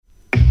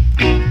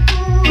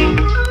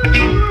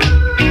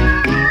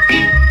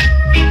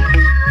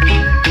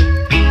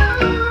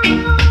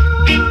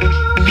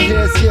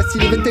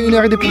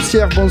luminaires et des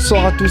poussières,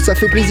 bonsoir à tous, ça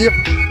fait plaisir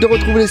de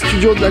retrouver les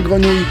studios de la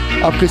Grenouille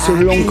après ce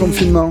long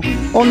confinement.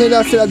 On est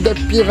là, c'est la Dub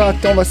Pirate,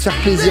 on va se faire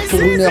plaisir pour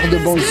une heure de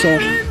bon son.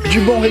 Du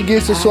bon reggae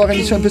ce soir,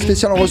 émission un peu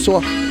spéciale, on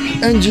reçoit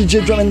un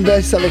DJ drum and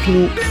bass avec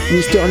nous,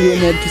 Mister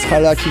Lionel qui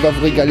sera là, qui va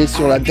vous régaler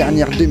sur la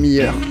dernière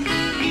demi-heure.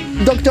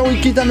 Dr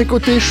Wicked à mes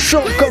côtés, chaud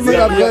comme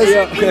la braise.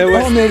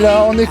 Ouais. On est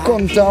là, on est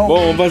content. Bon,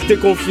 on va se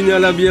déconfiner à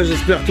la bière,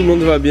 j'espère que tout le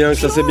monde va bien, que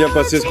ça s'est bien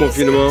passé ce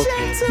confinement.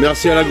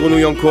 Merci à la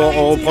Grenouille encore,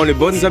 on reprend les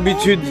bonnes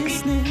habitudes.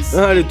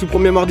 Les tout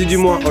premiers mardis du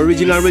mois,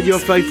 Original Radio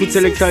Fly, Food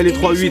Selecta et les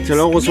 3-8.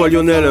 Là on reçoit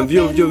Lionel, un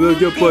vieux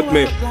pote,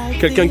 mais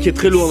quelqu'un qui est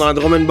très lourd dans la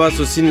drum and bass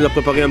aussi, nous a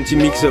préparé un petit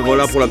mix,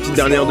 voilà, pour la petite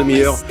dernière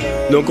demi-heure.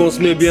 Donc on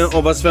se met bien,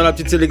 on va se faire la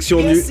petite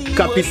sélection du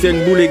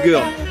Capitaine Bootlegger.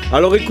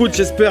 Alors écoute,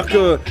 j'espère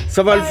que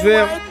ça va le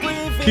faire.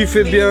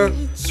 Kiffez bien,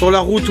 sur la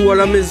route ou à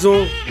la maison,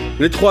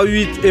 les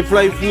 3-8 et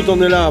Fly Foot,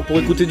 on est là pour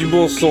écouter du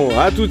bon son.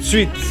 A tout de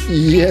suite.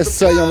 Yes,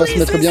 ça y est, on va se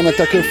mettre bien, on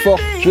attaque fort.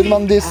 Je vais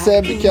demander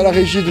Seb, qui est à la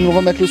régie, de nous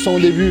remettre le son au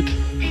début.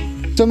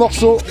 Ce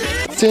morceau,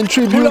 c'est une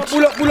tribute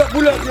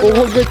au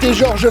regretté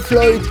George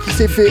Floyd qui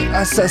s'est fait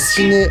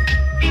assassiner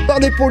par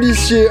des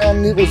policiers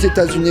aux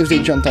États-Unis. Vous avez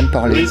dû entendre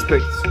parler.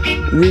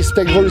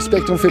 Respect,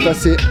 on fait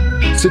passer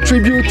ce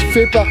tribute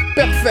fait par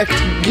Perfect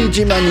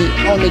Gigi Mani.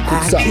 On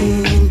écoute ça.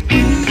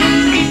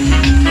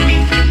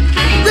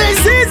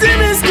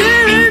 Racism is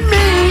killing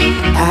me.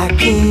 I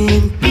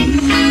can't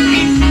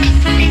breathe.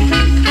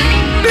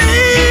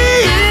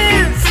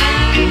 Please,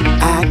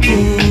 I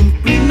can't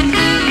breathe.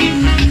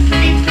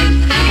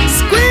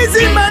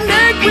 Squeezing my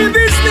neck with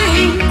his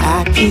knee.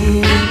 I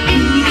can't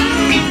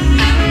breathe.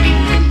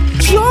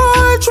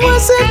 George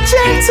was a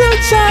gentle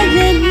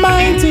giant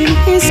minding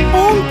his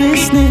own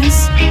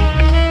business.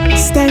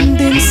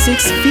 Standing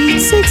 6 feet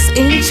 6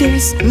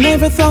 inches.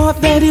 Never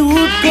thought that he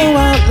would go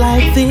out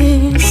like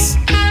this.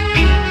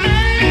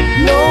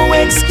 No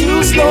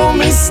excuse, no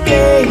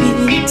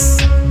mistakes.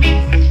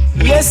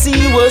 Yes,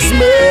 he was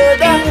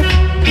murdered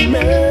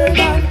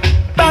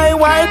by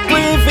white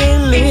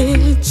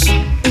privilege.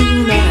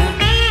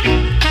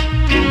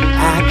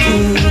 I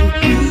can't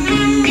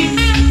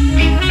breathe.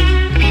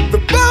 The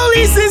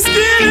police is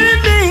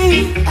killing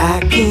me. I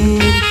can't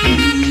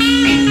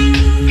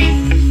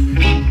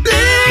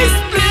breathe.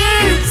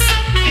 Please,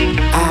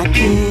 I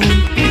can't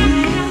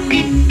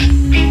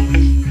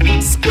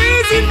breathe.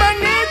 Squeezing my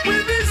neck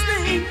with his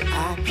name.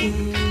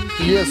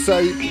 Yes, I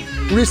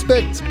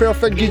respect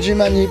Perfect Gigi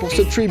Mani pour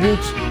ce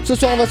tribute. Ce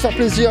soir, on va se faire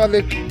plaisir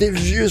avec des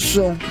vieux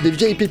sons, des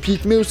vieilles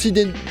pépites, mais aussi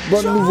des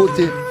bonnes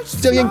nouveautés.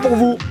 C'est rien que pour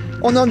vous.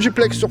 On est en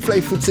duplex sur Fly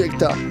Food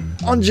Selecta,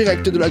 en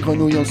direct de la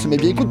Grenouille. On se met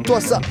bien.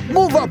 Écoute-toi ça.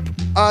 Move Up,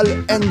 Al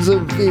and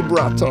the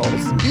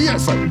Vibrators.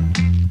 Yes, I.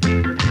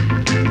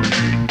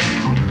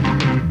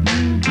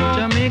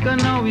 Jamaica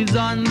now is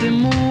on the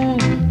move.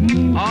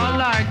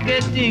 All are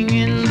getting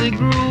in the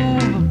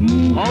groove.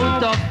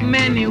 Out of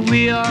many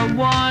we are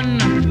one.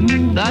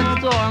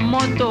 That's our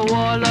motto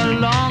all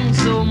along.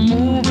 So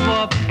move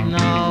up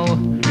now,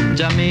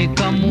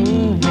 Jamaica,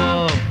 move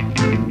up.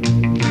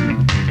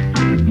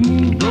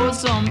 Though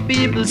some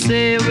people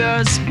say we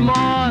are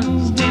small,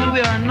 still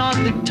we are not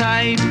the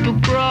type to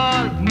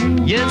crawl.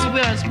 Yes,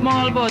 we are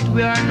small, but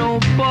we are no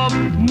pup.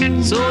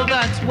 So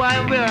that's why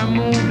we are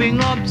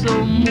moving up.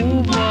 So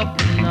move up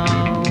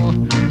now,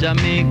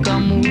 Jamaica,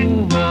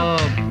 move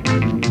up.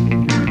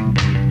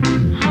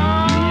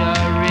 We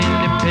are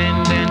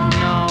independent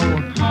now,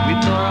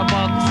 with our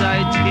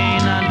bauxite,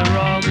 cane and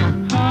rum.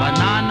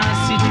 Banana,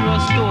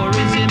 citrus,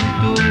 tourism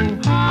too,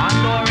 and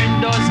our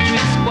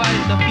industries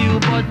quite a few.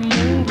 But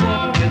move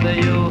up, whether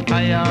you're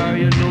high or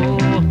you're low,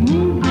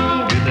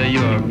 whether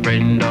you're a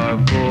friend or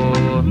foe.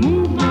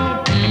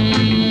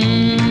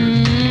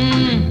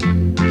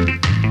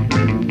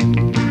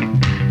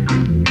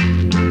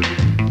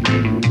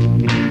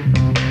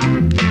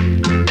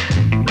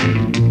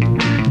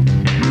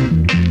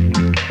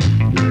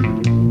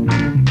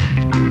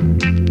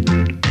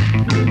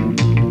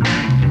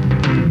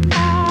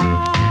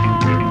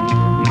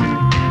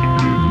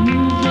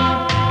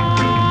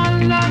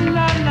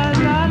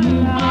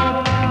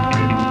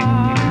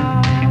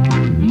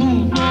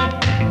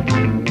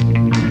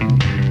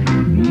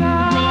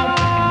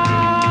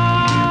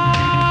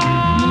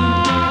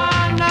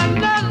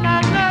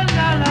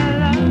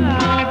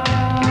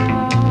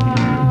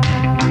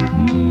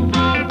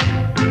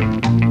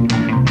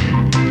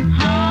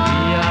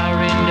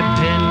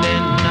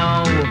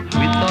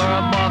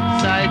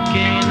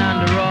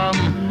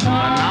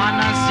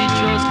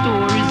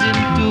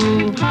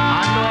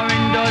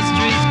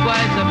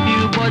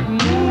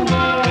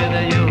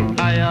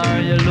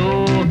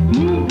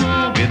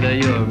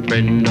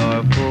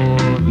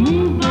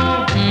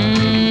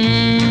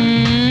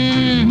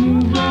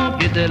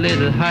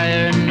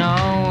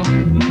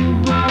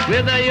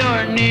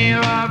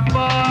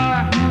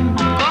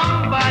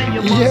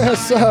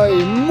 Yes, I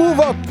move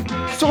up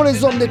sur les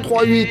zones des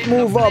 3-8,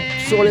 move up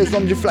sur les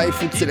zones du Fly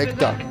Food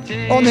Selecta.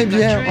 On est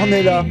bien, on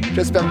est là.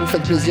 J'espère que vous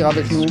faites plaisir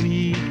avec nous.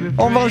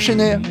 On va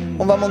enchaîner,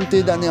 on va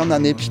monter d'année en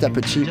année, petit à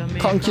petit,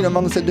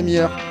 tranquillement dans cette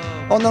demi-heure.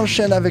 On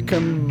enchaîne avec un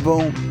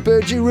bon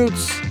Pudgy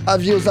Roots.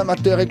 Avis aux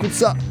amateurs, écoute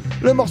ça.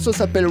 Le morceau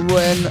s'appelle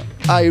When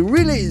I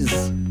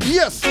Release.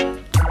 Yes!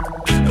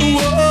 Whoa,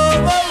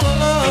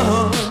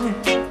 whoa,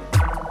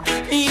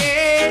 yeah.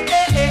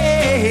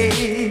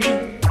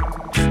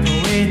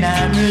 When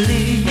I'm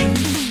released,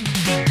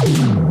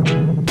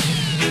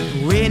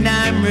 when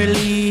I'm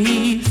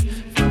released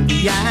from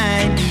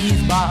behind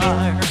these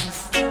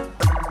bars,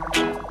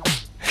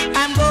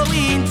 I'm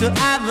going to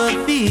have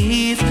a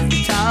feast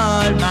with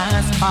all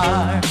my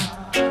spars.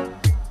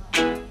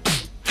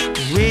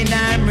 When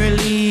I'm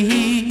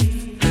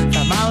released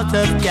from out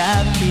of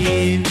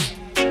captive,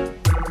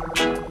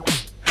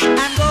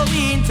 I'm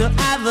going to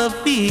have a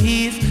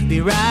feast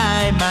where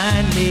I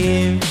might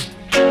live.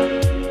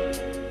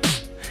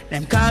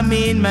 Them come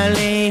in my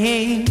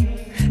lane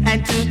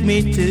and took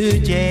me to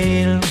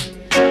jail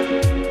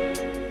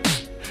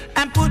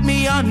and put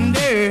me under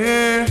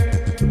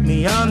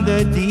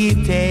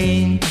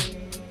detain,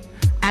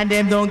 and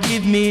them don't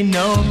give me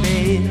no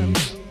bail.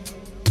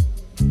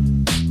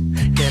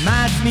 Them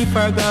ask me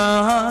for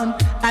gun,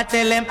 I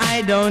tell them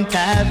I don't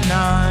have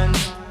none.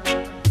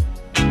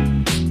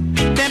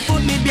 Them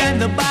put me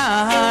behind the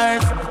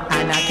bars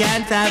and I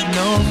can't have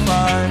no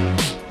fun.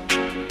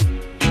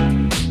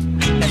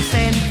 Them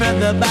send for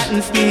the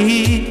baton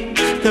speed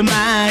to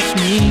mash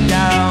me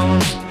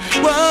down.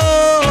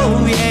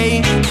 Whoa,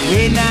 yeah,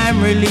 when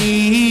I'm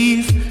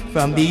released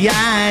from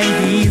behind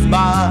these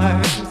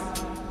bars,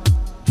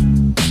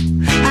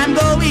 I'm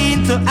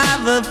going to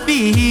have a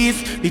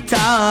feast with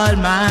all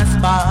my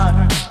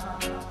spars.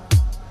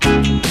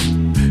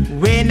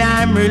 When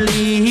I'm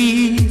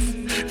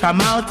released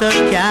from out of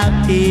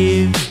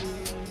captive,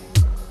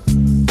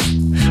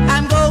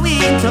 I'm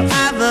going to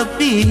have a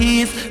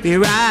feast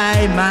where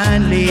I might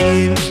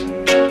live.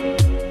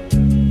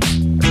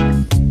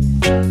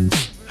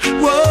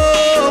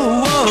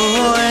 Whoa,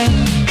 whoa,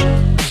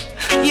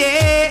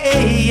 yeah,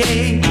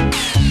 yeah.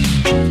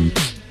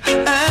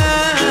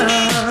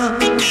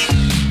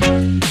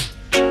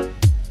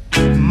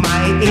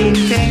 My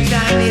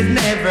intention is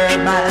never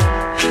bad,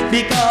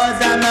 because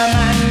I'm a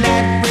man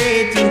that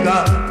pray to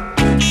God.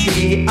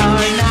 Day or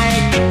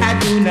night, I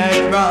do not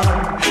run.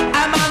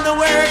 I'm on the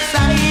work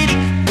side,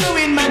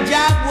 doing my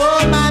job,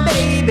 oh my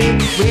baby.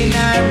 When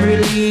I'm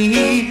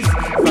released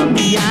from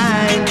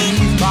behind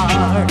these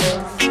bars,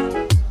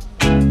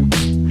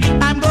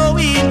 I'm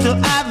going to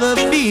have a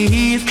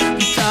feast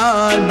with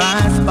all my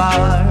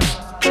spars.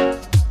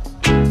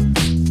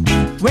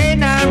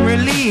 When I'm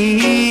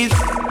released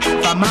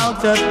from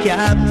out of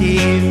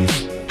captive,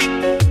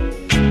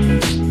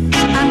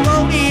 I'm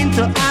going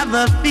to have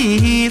a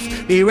feast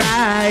where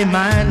I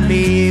might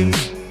live.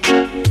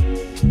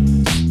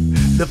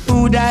 The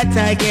food that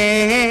I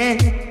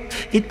get,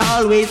 it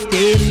always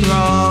tastes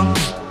wrong,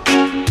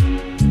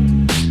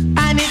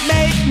 and it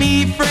makes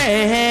me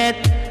fret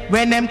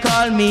when them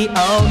call me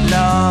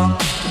outlaw.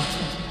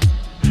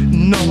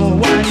 No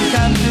one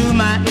come to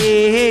my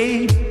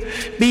aid.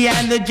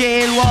 Behind the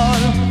jail wall,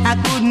 I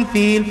couldn't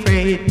feel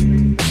afraid.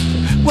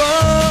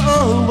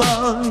 Whoa,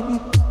 whoa.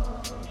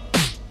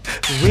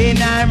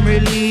 When I'm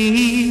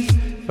released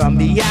from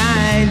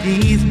behind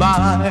these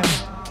bars,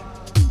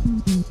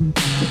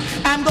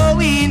 I'm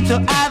going to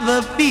have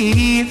a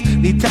feast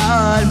with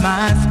all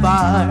my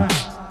spars.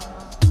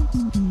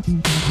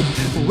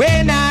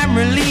 When I'm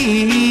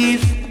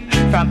released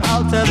from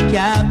out of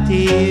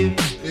captive,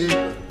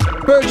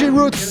 Pudgy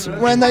Roots,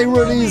 When I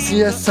Release,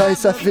 yes,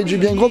 ça fait du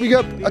bien. Gros big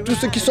up à tous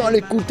ceux qui sont à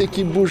l'écoute et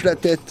qui bougent la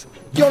tête,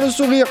 qui ont le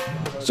sourire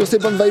sur ces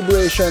bonnes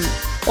vibrations.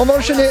 On va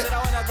enchaîner.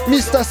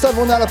 Mista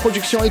Savona à la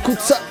production, écoute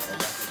ça.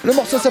 Le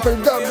morceau s'appelle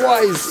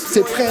Dubwise,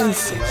 c'est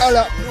Prince,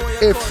 Ala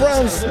et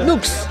France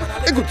Nooks.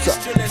 Écoute ça.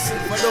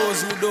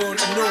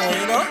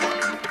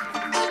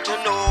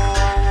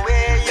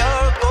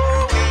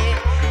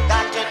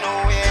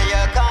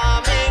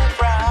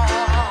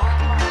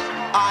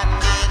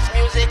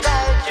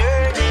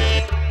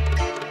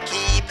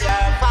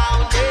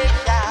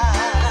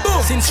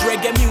 Since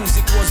reggae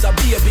music was a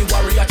baby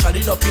warrior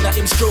trotting up in a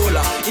him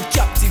stroller, it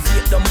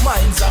captivate the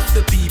minds of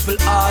the people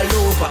all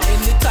over.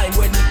 Anytime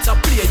when it's a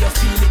play, you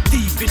feel it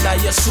deep in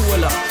your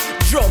soul.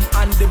 Drum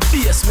and the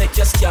bass make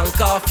you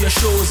skank off your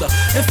shoes.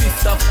 The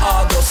 5th of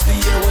August, the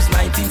year was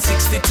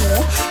 1962.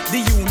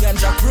 The Union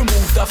Jack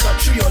removed after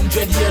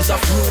 300 years of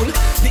rule.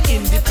 The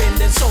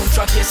independent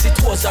soundtrack, yes, it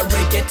was a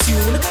reggae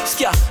tune.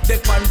 Ska, they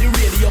on the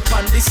radio,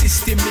 on the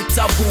system, it's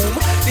a boom.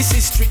 This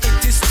history,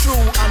 it is true,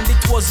 and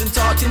it wasn't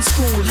taught in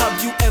school. Have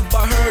you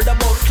ever heard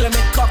about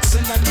Clement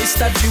Coxon and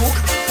Mr.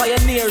 Duke?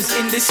 Pioneers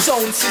in the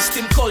sound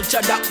system culture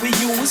that we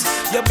use.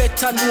 You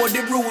better know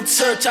the roots,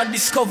 search and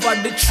discover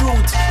the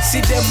truth.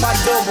 See them at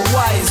dub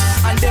wise,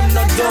 and them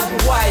not dub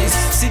wise.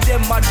 See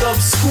them a dub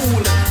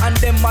school, and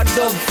them a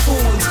dub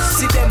fools.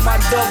 See them a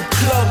dub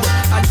club,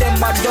 and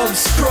them a dub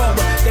scrub.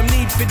 Them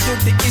need to do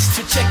the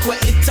history check where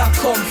it a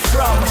come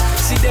from.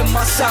 See them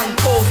a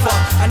Sankofa,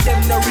 and them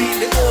not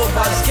really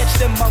overs. Catch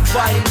them a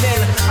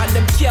vinyl, and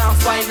them can't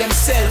find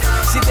themselves.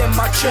 See them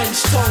a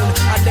trench town,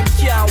 and them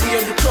can't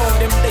wear the crown.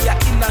 Them they are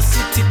inner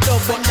city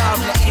dub, but now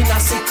I'm not inner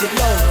city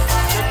love.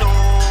 To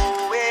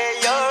know where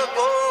you're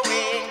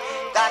going,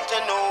 got to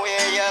know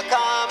where you're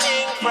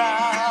coming from.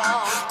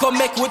 Come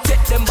make we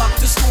take them back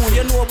to school.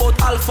 You know about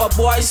Alpha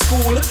Boy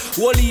School.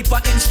 Whole heap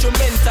of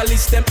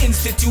instrumentalists, them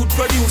institute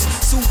produce.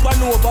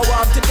 Supernova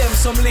want to them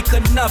some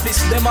little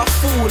novice, them a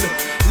fool.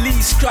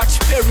 Lee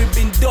Scratch Perry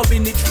been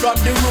dubbing it from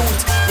the root.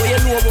 What you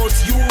know about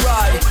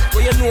Uri?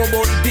 What you know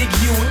about Big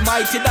U?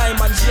 Mighty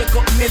Diamond,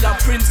 Jacob Miller,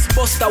 Prince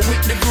Buster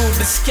with the groove.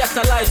 The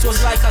Scatterlight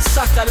was like a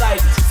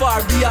satellite,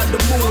 far beyond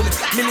the moon.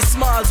 Millie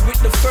Smalls with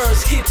the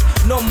first hit,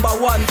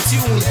 #1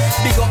 tune.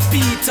 Big up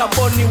Peter,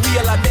 Bunny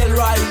Wheeler,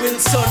 Delroy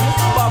Wilson.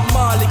 Bob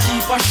Marley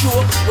keep a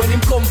show when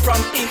him come from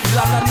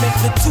England and make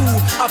the two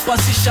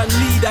opposition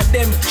leader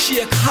them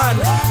shake hand.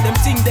 Them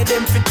think that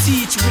them fi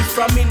teach we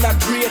from in a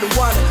grade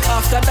 1.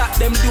 After that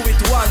them do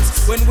it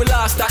once. When we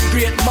lost that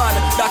great man,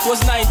 that was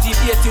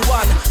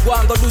 1981.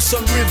 One go do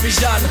some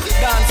revision.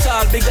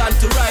 Dancehall began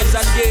to rise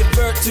and gave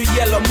birth to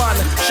Yellow Man,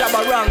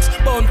 Shabba Ranks,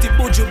 Bounty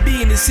Buju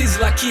Beanie,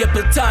 Sizzla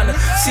Capleton.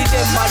 See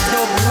them a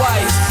dub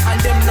wise,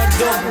 and them not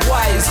dub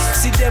wise.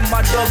 See them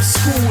a dub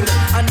school,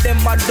 and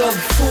them a dub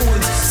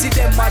fools. See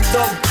them a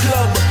dub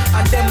club,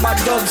 and them a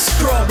dub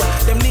scrub.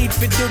 Them need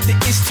to do the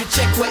history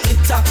check where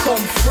it a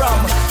come from.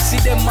 See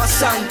them a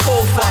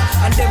Sankofa,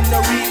 and them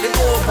not really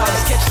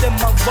overs. Catch them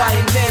a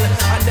vinyl,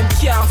 and them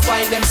can't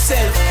find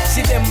themselves.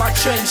 See them a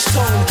trench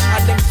town,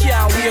 and them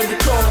can't wear the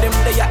crown. Them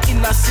they are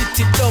inner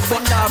city dub,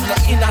 but now I'm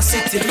not inner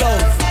city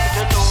love.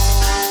 To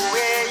know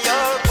where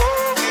you're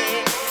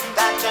going,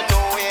 got to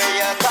know where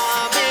you're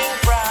coming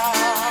from.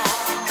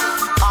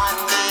 On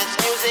this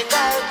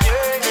musical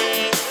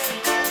journey,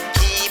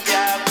 keep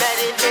your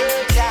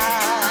meditation.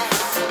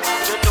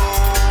 To know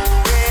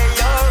where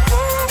you're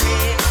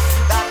going,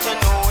 got to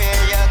know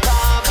where you're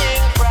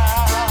coming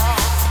from.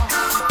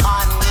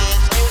 On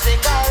this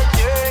musical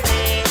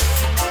journey,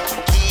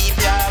 keep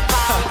your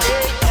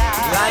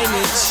foundation.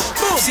 Lineage.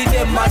 See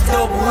them a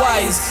dub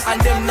wise, and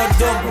them not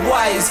dub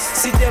wise.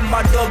 See them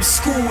a dub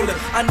school,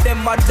 and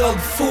them a dub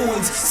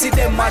fools. See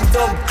them a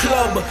dub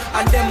club,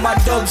 and them a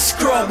dub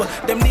scrub.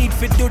 Them need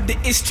to do the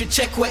history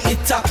check where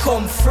it a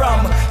come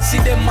from. See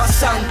them a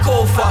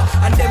Sankofa,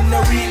 and them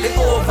not really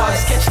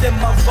overs. Catch them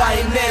a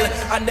vinyl,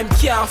 and them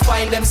can't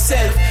find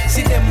themselves.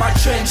 See them a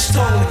trench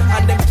town,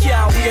 and them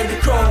can't wear the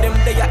crown. Them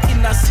they are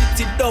inner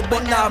city dub,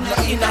 but now I'm not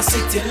inner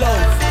city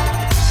love.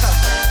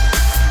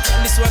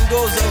 This one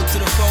goes out to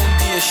the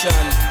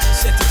foundation,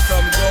 set it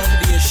from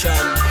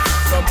groundation,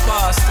 from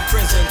past to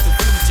present to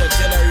future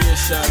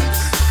generations.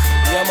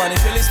 Yeah man, if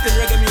you listen to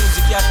reggae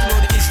music, you have to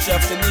know the history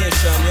of the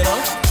nation, you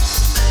know?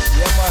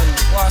 Yeah man,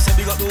 once I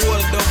big up the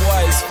whole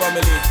Dubwise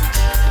family,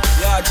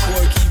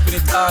 hardcore keeping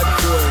it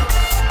hardcore.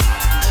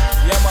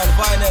 Yeah man,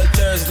 Vinyl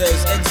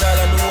Thursdays, Exile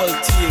and the whole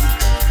team.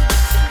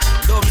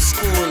 Dub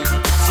School,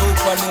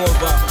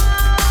 Supernova,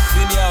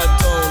 Vineyard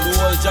Town, the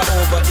whole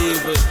Jehovah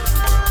Evil.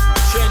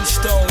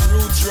 Trenchtown,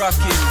 Roots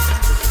Rocking,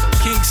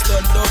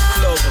 Kingston Dub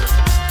Club,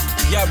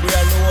 Gabriel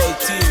and the whole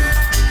team.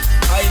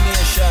 I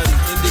Nation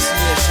in this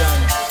nation.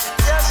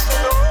 Yes,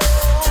 no.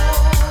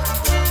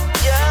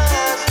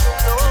 Yes,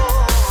 no.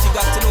 You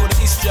got to know the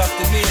history of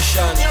the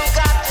nation. You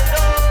got to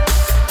know.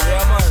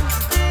 Yeah man.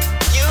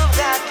 You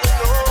got to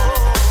know.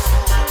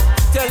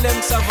 Tell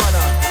them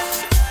Savannah.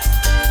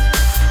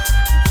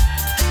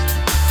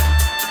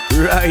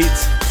 Right,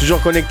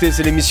 toujours connecté,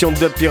 c'est l'émission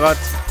Dub Pirate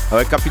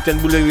avec Capitaine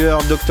Bootlegger,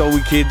 Dr.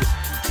 Wicked,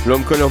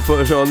 l'homme que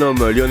l'on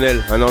nomme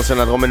Lionel, un ancien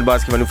à drum and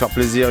bass qui va nous faire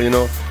plaisir, you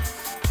know.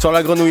 Sur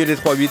la Grenouille et les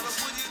 3-8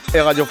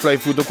 et Radio Fly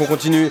Food. Donc on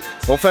continue.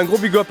 On fait un gros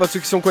big up à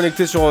ceux qui sont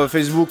connectés sur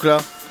Facebook là.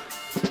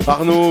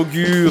 Arnaud,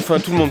 Gu, enfin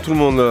tout le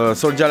monde,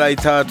 Soulja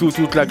Laita,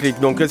 toute la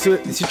clique. Donc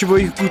si tu veux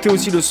écouter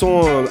aussi le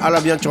son à la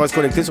bien, tu restes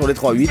connecté sur les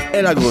 3-8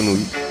 et la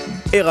Grenouille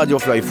et Radio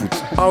Fly Foot.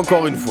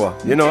 Encore une fois,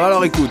 you know.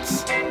 Alors écoute.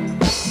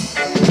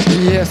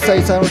 Yes,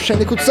 ça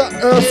enchaîne, écoute ça,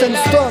 Earth and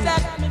Stone,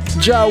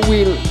 Jah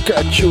will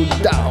cut you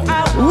down,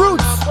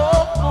 Roots.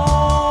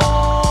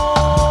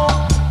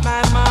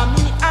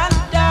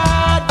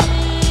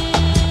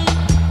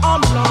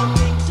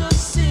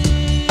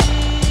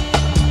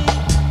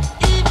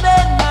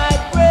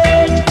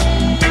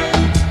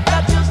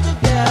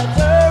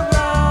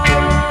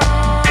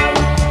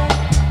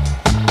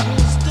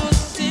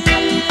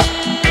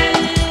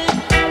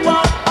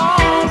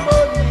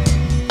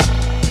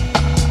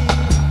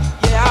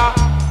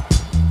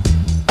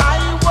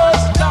 I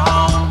was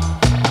down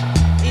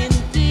in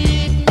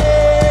deep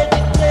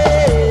meditation.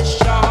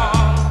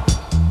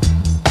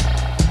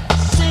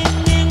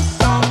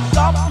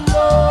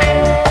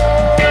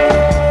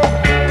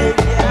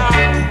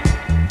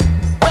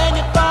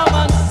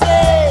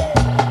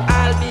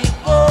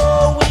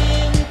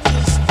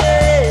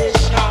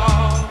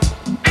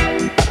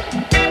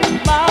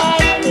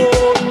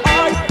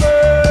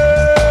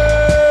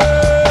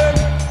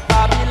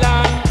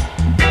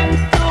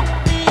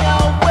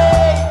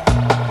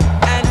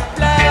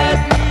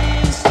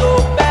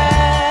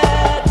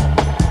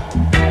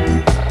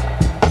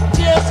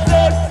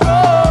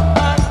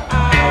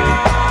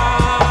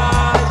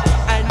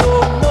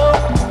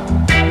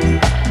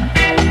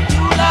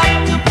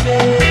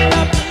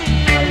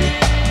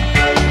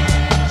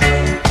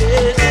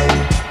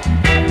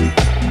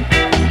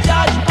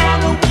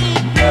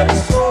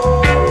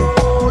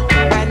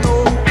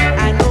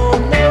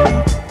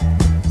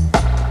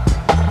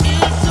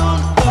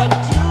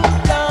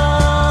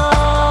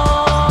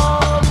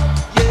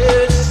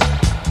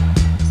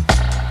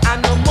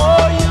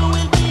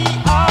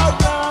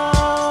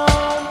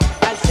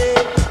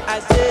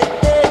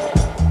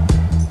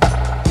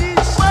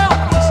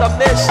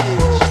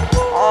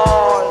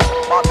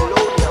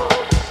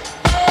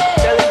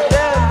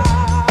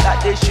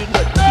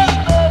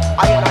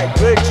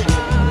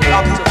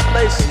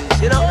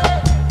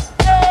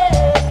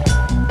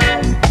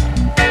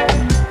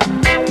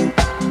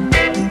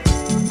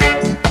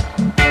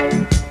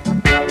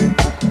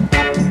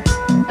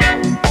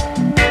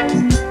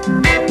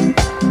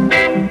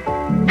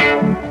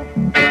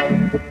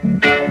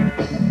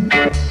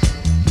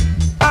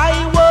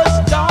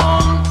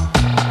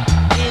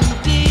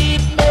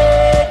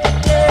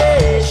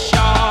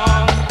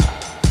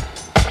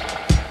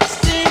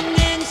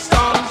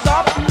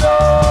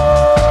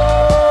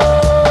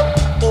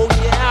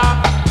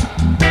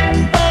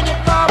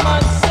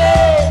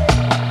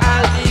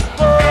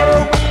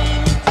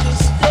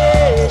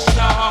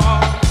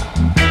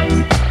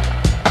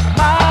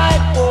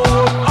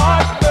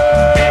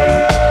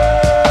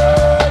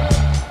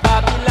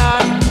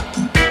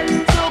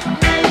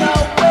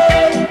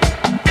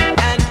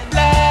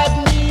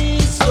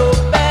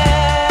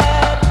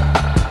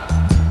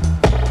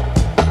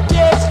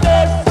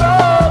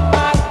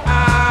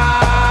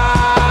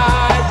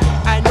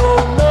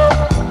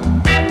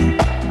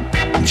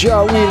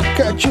 Will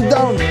Cut You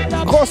Down.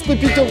 Grosse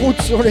pépite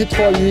route sur les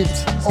 3-8.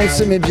 On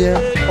se met bien,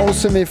 on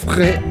se met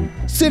frais.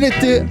 C'est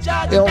l'été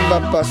et on va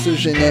pas se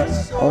gêner.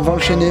 On va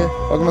enchaîner,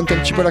 augmenter un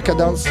petit peu la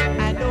cadence.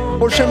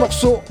 Prochain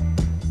morceau.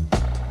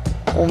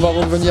 On va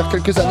revenir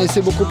quelques années,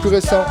 c'est beaucoup plus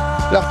récent.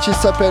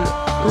 L'artiste s'appelle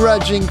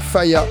Raging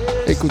Fire.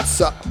 Écoute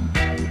ça.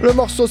 Le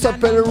morceau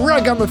s'appelle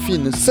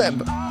Ragamuffin.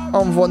 Seb,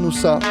 envoie-nous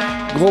ça.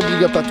 Gros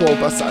big up à toi au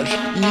passage.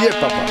 Yeah,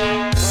 papa.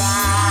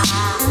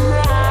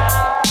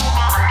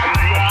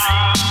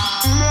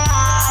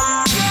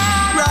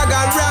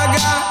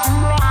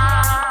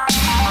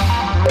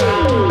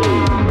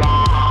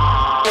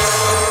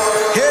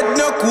 Head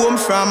no comb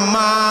from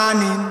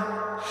morning.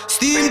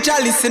 Steam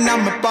chalice in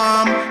my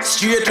palm.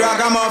 Straight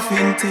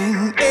ragamuffin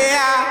thing.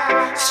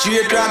 Yeah,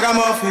 straight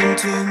ragamuffin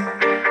thing.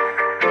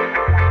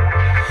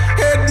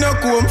 Head no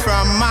comb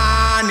from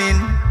morning.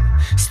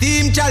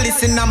 Steam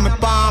chalice in my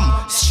palm.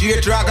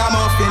 Straight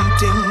ragamuffin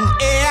thing.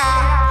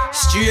 Yeah,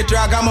 straight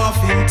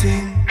ragamuffin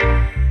thing.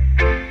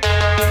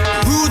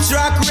 Roots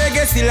rock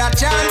reggae still a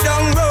chant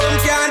down road.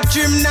 Can't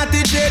trim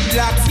natty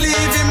dreadlocks.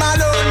 Leave him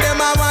alone. Them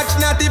a watch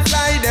natty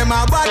fly. Them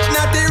a watch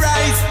natty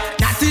rise.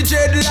 Natty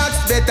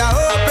dreadlocks, better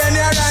open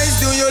your eyes.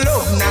 Do you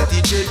love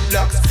natty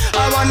dreadlocks?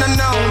 I wanna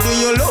know, do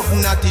you love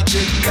natty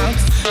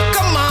dreadlocks?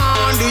 Come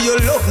on, do you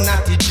love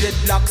natty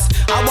dreadlocks?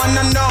 I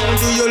wanna know,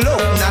 do you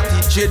love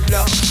natty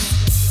dreadlocks?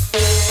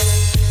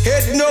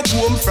 Head no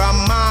comb from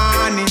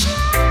morning.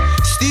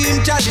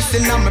 Steam chalice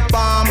in my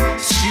palm.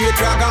 Straight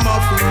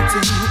ragamuffin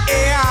thing.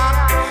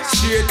 Yeah,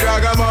 straight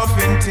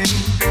ragamuffin thing.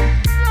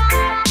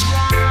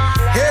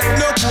 Head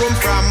no comb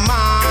from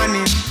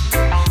morning.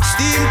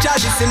 Steam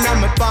chalice in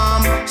my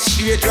palm.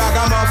 Straight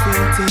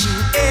ragamuffin thing.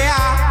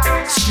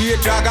 Yeah,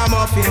 straight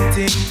ragamuffin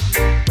thing.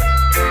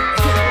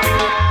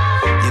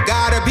 You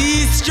gotta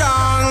be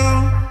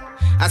strong.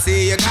 I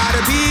say you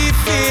gotta be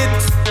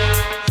fit.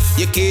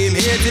 You came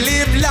here to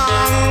live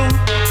long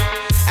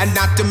and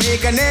not to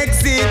make an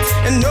exit.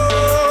 And no,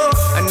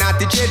 and not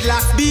the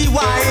dreadlocks. Be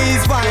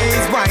wise,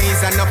 wise,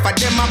 wise. Enough of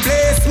them a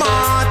play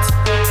smart.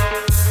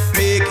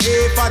 Make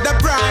hay for the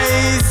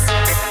prize.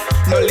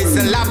 No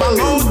listen, love a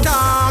mouth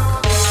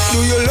talk. Do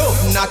you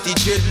love natty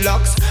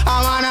dreadlocks?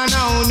 I wanna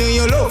know, do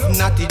you love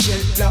natty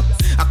dreadlocks?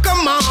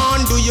 Come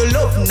on, do you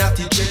love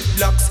natty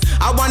dreadlocks?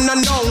 I wanna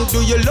know,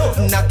 do you love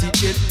natty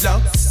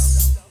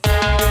dreadlocks?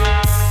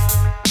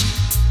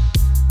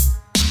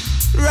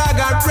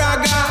 Raga,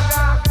 raga,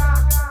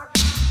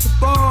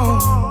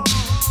 boom.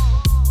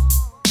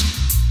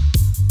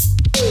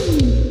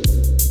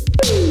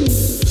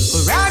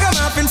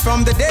 Ragamuffin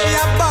from the day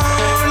I'm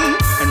born,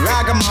 and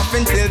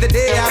ragamuffin till the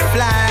day I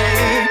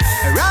fly.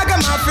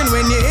 Ragamuffin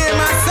when you hear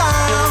my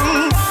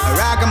song.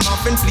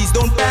 Ragamuffin, please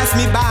don't pass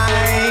me by.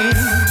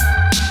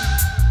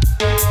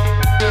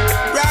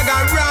 Raga,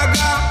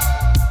 raga.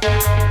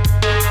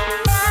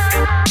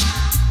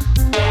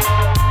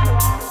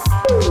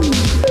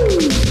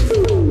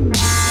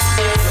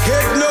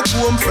 Head no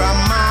comb from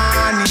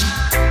morning.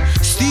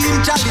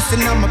 Steam chalice in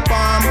my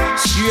palm.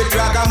 Straight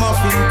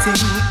ragamuffin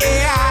thing.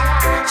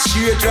 Yeah,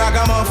 straight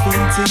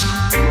ragamuffin thing.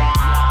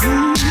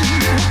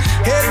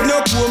 Head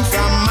no comb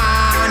from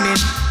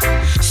morning.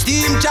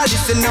 Steam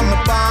chalice in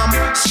my palm.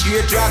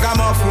 Straight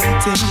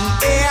ragamuffin thing.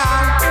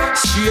 Yeah,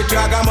 straight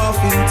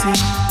ragamuffin thing.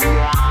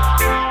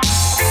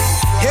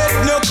 Head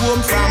no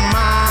comb from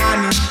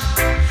morning.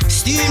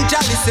 Steam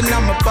chalice in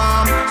my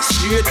palm.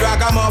 Straight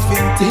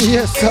ragamuffin thing.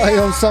 Yes, ça, et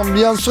on sent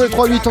bien. Sur les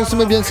 3-8, on se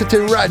met bien.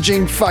 C'était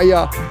Raging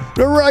Fire.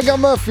 Le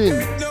Ragamuffin.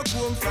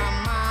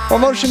 On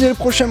va enchaîner le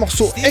prochain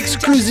morceau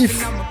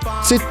exclusif.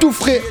 C'est tout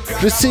frais.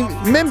 Je sais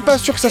même pas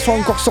sûr que ça soit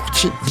encore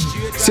sorti.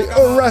 C'est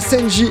Horace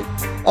NG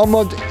en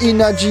mode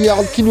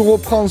Inadial qui nous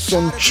reprend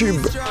son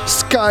tube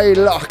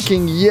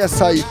Skylarking.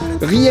 Yes, I.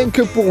 Rien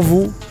que pour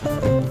vous.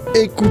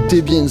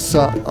 Écoutez bien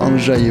ça,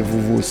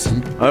 enjaillez-vous vous aussi.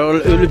 Alors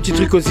le petit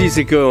truc aussi,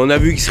 c'est qu'on a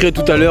vu X-Ray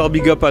tout à l'heure,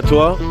 big up à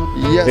toi.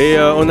 Yes. Et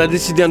on a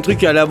décidé un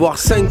truc, il allait avoir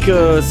 5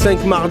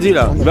 mardis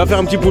là. On va faire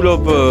un petit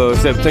pull-up,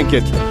 Seb,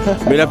 t'inquiète.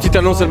 Mais la petite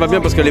annonce elle va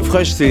bien parce qu'elle est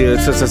fraîche,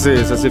 ça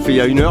s'est fait il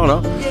y a 1 heure là.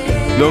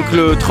 Donc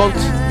le 30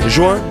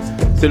 juin,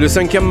 c'est le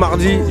 5e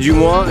mardi du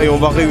mois et on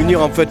va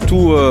réunir en fait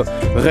tout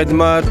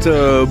Redmat,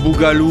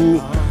 Bougalou,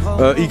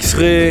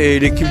 X-Ray et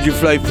l'équipe du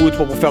Fly Foot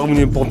pour faire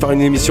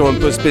une émission un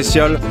peu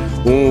spéciale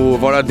où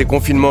voilà des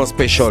confinements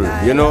special,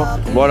 you know.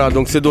 Voilà,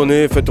 donc c'est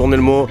donné, fait tourner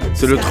le mot,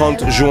 c'est le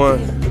 30 juin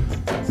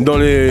dans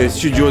les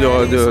studios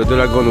de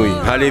la Grenouille.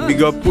 Allez,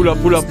 big up, pull up,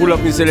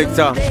 mi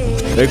selecta.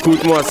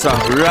 Écoute-moi ça,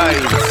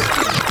 rise.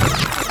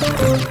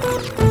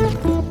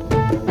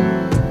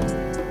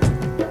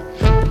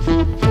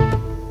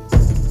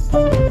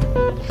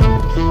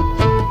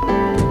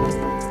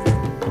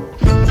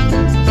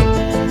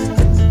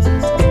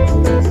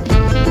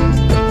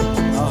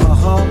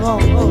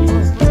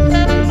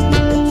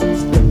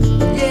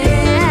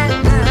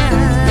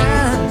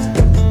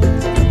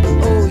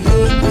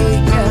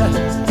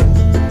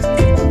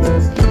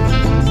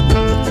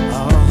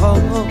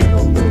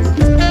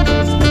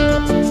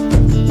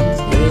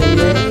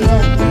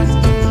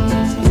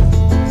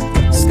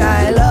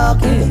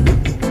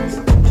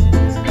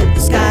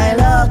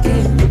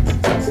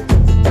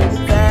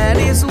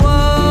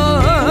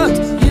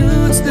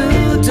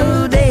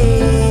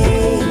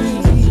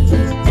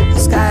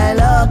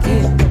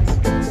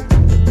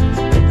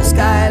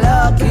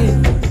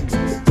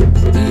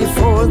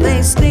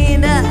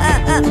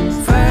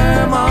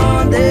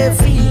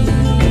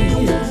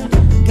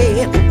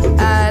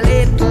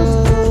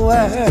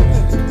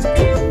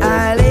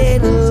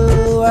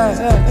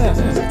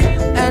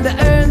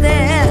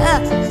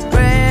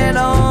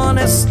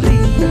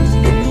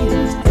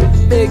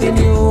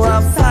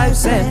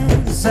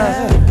 cents,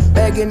 sir.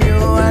 Begging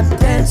you a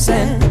 10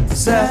 cents,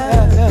 sir.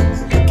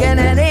 Can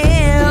I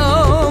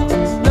deal?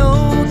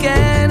 No,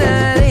 can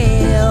I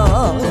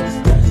deal?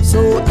 So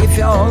if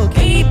y'all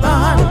keep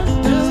on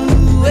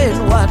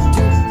doing what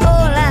you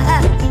all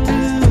are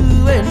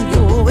doing,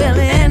 you will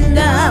end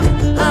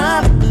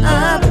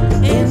up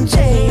in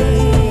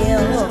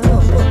jail.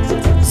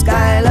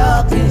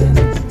 Skylarking,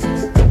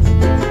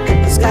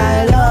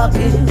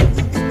 skylarking.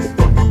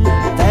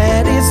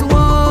 That is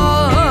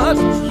what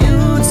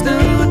youths do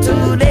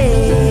today.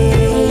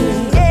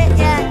 Yeah,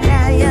 yeah,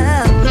 yeah,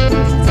 yeah.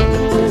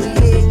 Oh,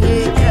 yeah,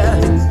 yeah, yeah.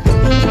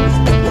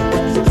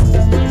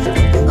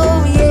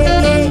 Oh, yeah,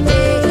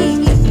 yeah,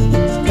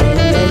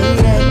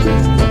 yeah.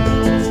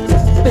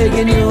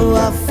 Begging you a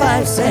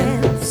 5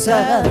 cents,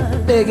 sir.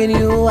 Begging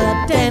you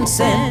a 10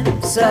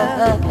 cents,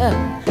 sir.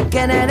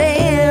 Can I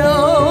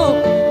deal?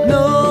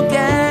 No,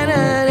 can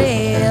I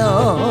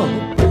deal?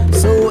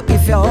 So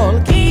if y'all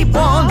keep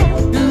on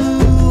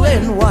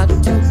doing what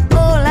you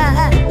all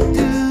are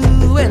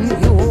doing,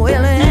 you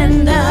will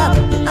end up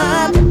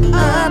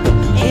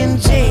in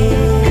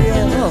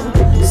jail.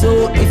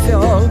 So if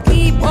y'all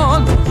keep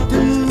on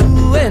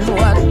doing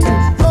what you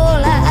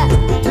all are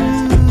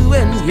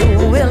doing, you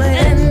will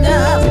end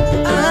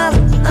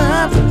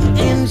up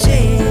in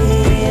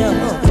jail.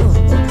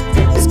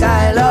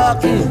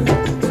 Skylarking,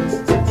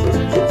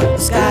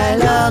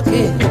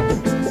 skylarking.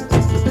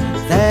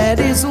 That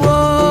is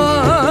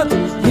what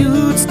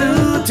youths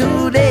do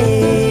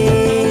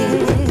today.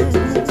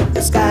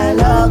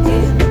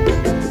 Skylarking,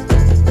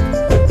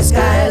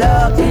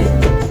 skylarking.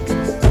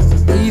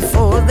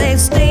 Before they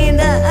stand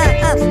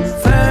up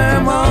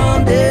firm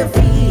on their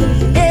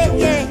feet. Yeah,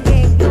 yeah,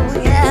 yeah, oh,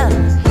 yeah.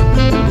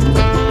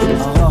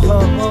 Oh, oh,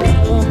 oh,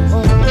 oh,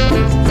 oh,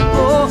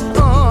 oh,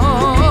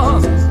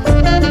 oh.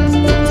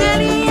 Yeah,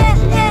 yeah,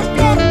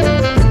 yeah.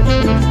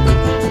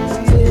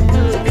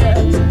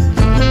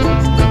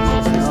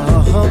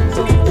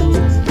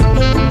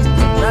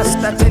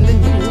 Rasta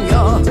telling you,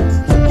 y'all.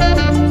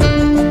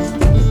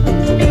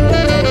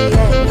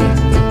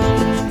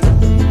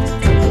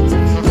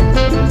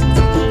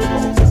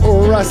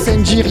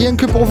 Rasenji, rien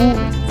que pour vous,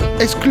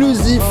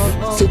 exclusif,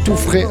 c'est tout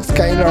frais,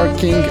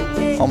 Skylarking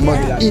en mode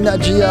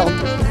Inagiyard.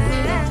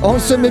 On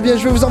se met bien,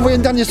 je vais vous envoyer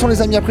un dernier son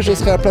les amis, après je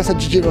laisserai la place à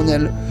DJ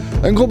Lionel.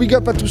 Un gros big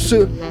up à tous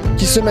ceux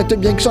qui se mettent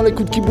bien, qui sont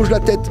l'écoute, qui bougent la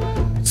tête.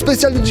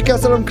 Spécial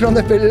dédicace à l'homme que l'on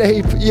appelle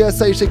Lape,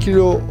 ISA chez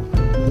Kilo.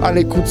 À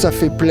l'écoute, ça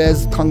fait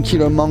plaisir,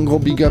 tranquillement, gros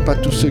big up à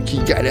tous ceux qui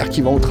galèrent,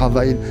 qui vont au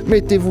travail.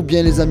 Mettez-vous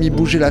bien les amis,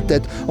 bougez la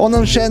tête. On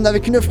enchaîne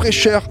avec une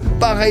fraîcheur,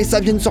 pareil,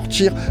 ça vient de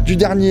sortir du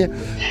dernier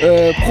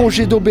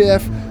projet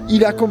d'OBF.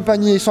 Ils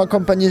sont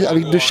accompagnés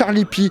avec de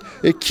Charlie P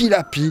et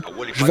Killa P.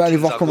 Je vais aller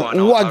voir comment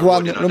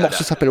Wagwan, le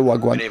morceau s'appelle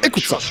Wagwan.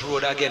 Écoute ça.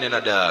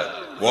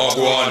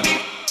 Wagwan.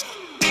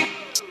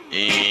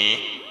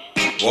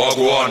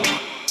 Wagwan.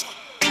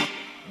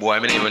 Boy, I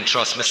don't even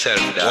trust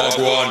myself.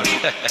 Wagwan.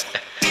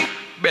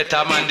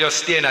 Better man just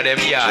stay in them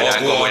yard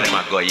and go when them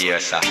a go here,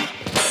 sir.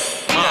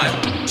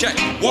 Man, check.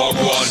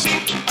 Wagwan.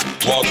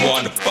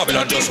 Wagwan,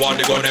 Babylon just want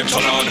the gun them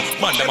turn on.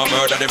 Man them a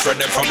murder them friend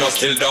them from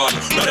dusk till dawn.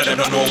 None of them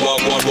don't know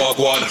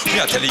Wagwan. Me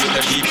I tell you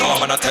them keep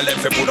calm and I tell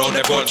them to put down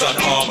their guns and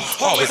arm.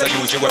 Always I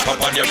use your weapon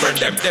on your friend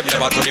them. Them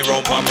never turn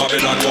around from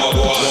Babylon.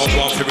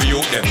 Wagwan for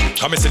youth them.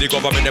 Come and see the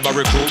government them a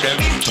recruit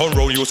them. Turn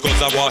round use guns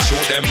and want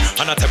shoot them.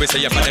 And I tell me say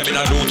you find them in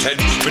a Luton.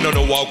 We don't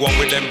know Wagwan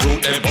with them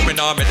brute them. But we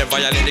now make them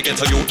violate against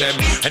a youth them.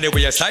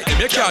 Anyway you sight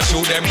them you can't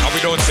shoot them. And we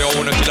don't say I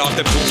wanna kill off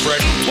them two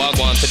friends.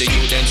 Wagwan to the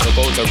youth them so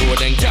go to road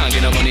and can't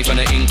get no money from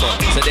the income.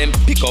 So them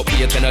pick up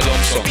here and a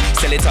lump sum.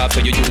 Sell it off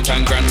to your youth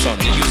and grandson.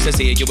 They used to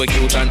say you were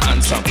cute and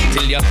handsome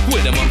till you hold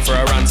them up for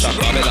a ransom.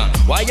 Babylon,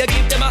 why you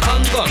give them a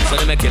handgun? So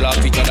they make kill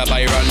off each other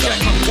by random.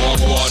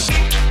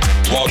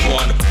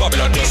 Wagwan,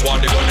 Babylon just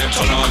want the gun them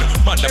turn on.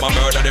 Man them a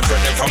murder them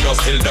friend them from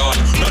dusk till dawn.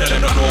 None of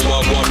them don't know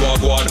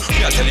Wagwan.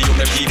 Me I tell you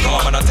them keep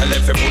calm and I tell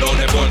them to put down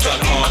their guns and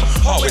arm.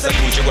 Always I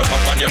use your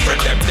weapon on your friend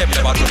them. Them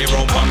never turn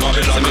around from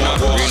Babylon.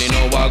 Really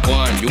know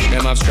Wagwan. You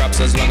them have straps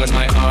as long as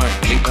my arm.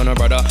 Link on a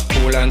brother,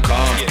 cool and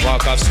calm.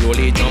 Walk off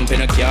slowly, jump in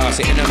a car.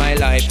 Sitting in my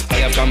life,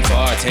 I have come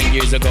far. 10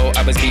 years ago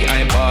I was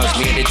behind bars.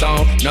 Made it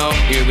down, now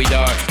here we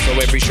are. So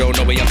every show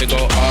now we have to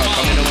go hard.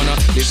 Come in, I wanna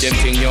live them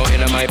thing yo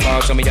in my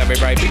park. So me have it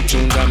right, big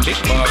tunes and big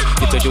bars.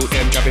 Get to do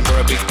them trapping for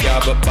a big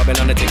car. But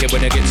Babylon the ticket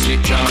when they get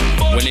switched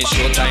on. When it's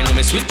showtime, let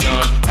me switch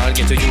on. I'll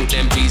get to you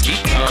them, please be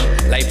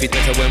calm. Life is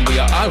better when we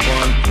are all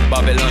one.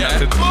 Babylon have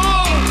to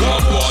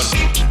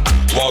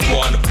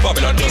Wagwan,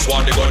 Babylon just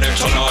want the gun them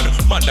turn on.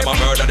 Man them a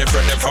murder them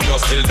friend them from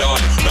dusk till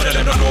dawn. None of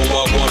them don't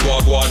know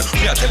Wagwan.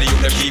 Me I tell you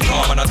them keep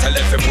calm and I tell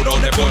them to put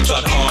down their guns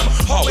and arm.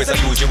 Always I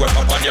use your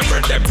weapon on your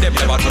friend them. Them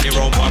never turn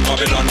around from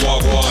Babylon.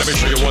 Wagwan. Let me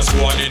show you what's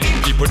going on.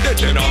 People dead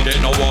they not get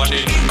no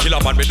warning.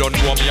 Killer man me don't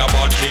know me a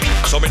bad king.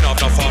 So me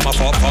not no farmer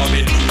for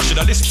farming.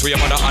 Shoulda listen to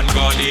your mother and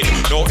gone in.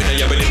 No in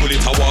a belly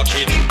bullet a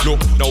walking. Look,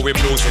 now we've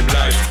losing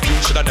life. You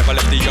shoulda never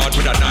left the yard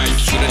with a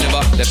knife. Shoulda never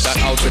left that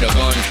out with a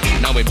gun.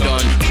 Now we've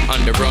done,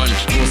 on the run.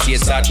 You see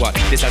it's sad what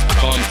this has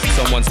become.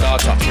 Someone's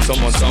daughter,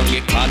 someone's son.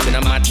 Get caught in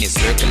a madness,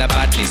 circle of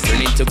badness, turn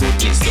into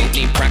goodness. Don't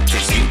need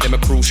practice, you them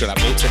are crucial. I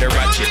both to the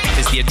ratchet.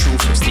 If stay true,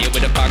 stay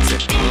with the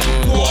boxer.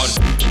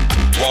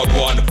 Walk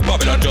one,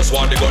 Babylon just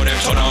want the gun them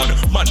turn on.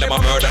 Man them a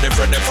murder them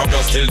friend them from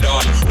dusk till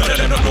dawn. None of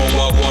them don't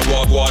know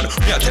walk one.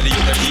 Me I tell you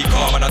them keep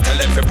calm and I tell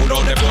them to put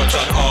on them guns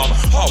and arm.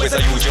 Always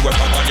I use your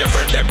weapon on your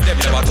friend them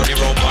never turn the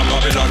round on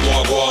Babylon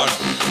walk one.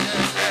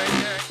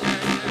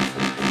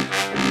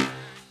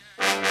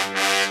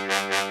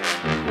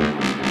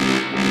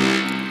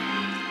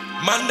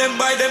 Man them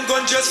buy them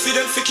gun just for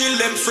them fi kill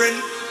them friend.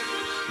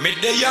 Me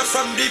they are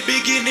from the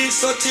beginning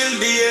so till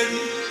the end.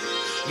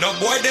 No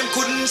boy them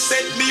couldn't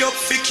set me up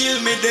fi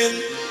kill me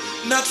then.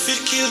 Not fi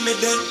kill me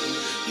then.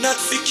 Not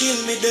fi kill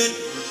me then.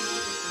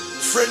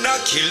 Friend I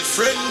kill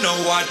friend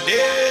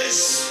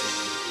nowadays.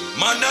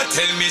 Man I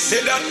tell me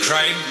say that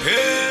crime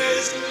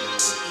pays.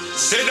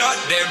 Say that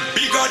them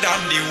bigger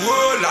than the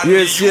world.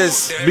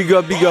 Yes, big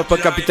up à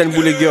Capitaine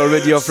Bouléguer,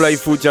 Ready of Fly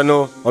Foot,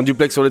 Yano, en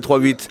duplex sur les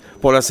 3-8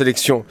 pour la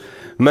sélection.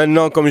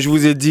 Maintenant, comme je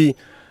vous ai dit,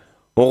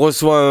 on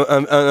reçoit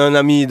un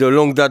ami de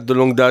longue date,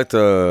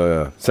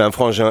 c'est un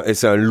frangin et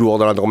c'est un lourd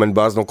dans la drum and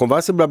bass, donc on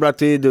va se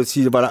blablater,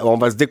 voilà, on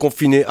va se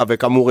déconfiner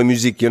avec amour et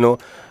musique, you know.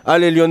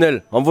 Allez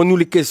Lionel, envoie-nous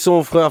les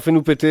caissons frère,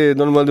 fais-nous péter,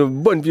 donne-moi de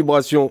bonnes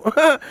vibrations.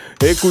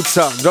 Écoute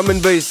ça, drum and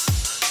bass,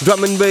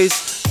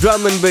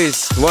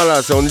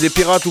 voilà, on est des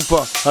pirates ou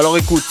pas, alors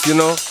écoute, you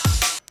know.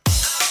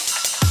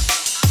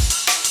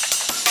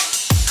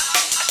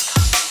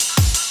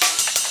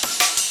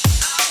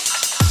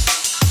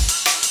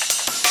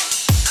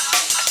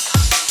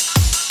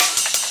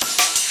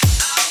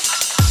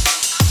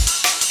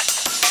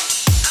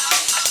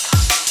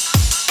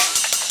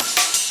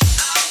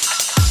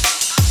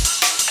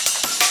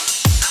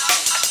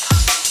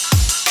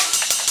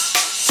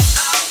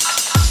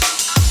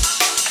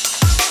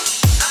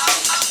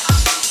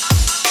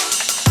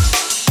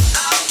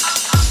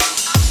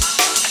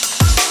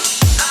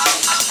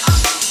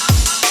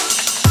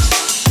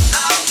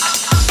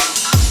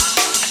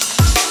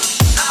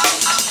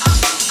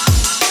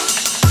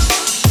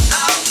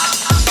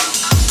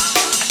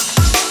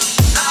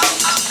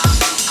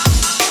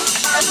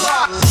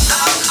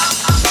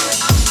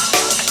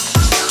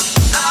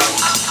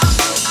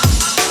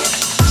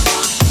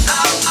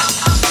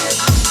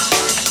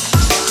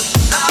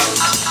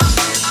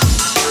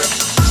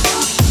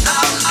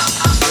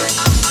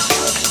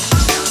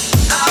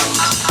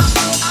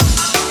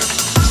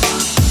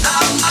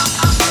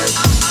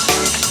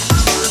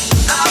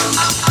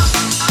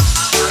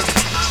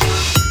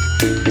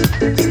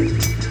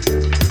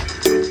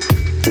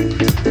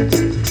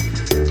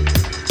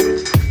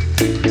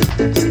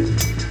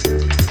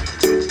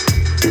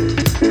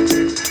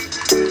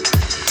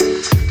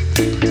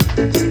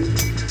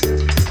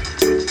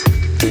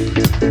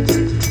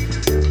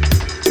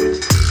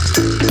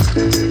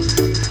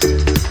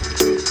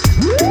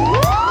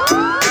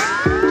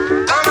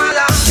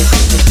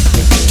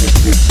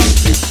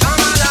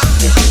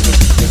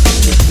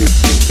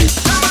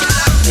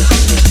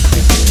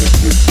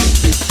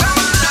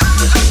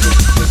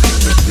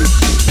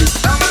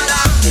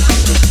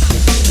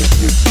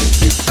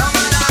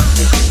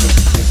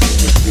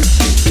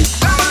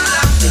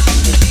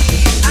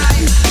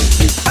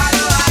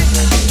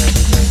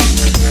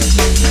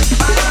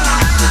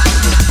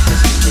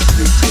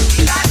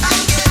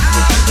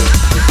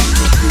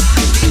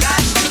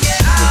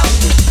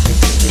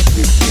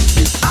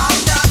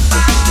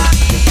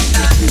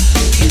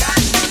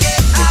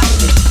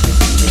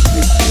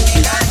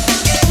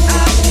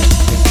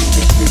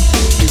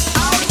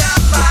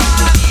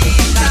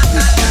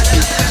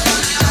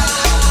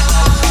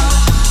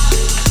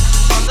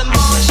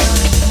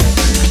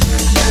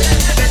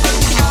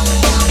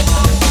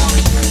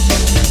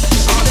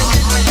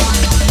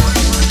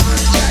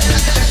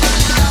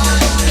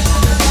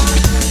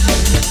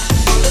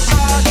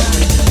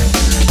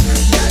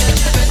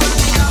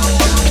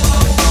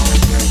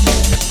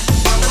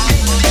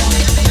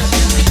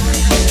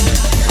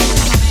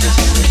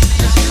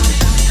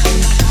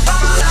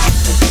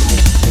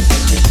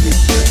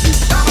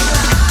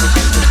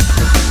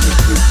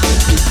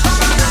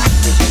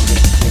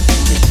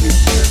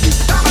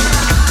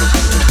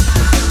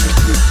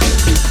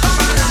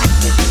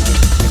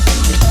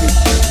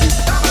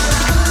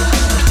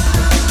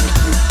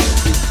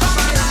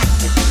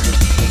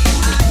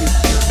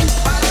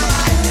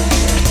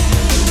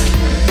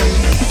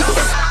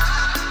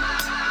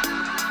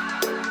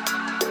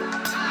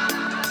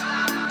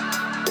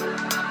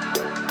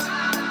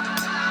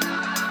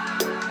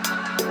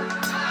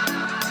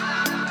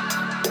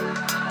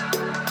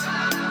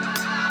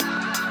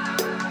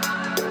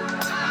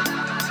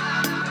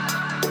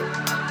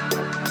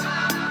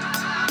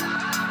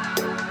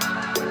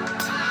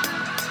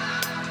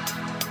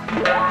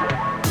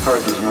 How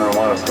hard does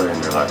marijuana play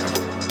in your life?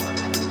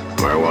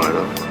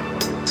 Marijuana?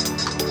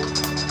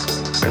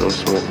 I don't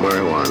smoke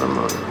marijuana,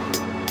 man.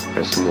 I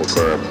smoke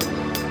herb.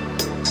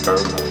 Herb?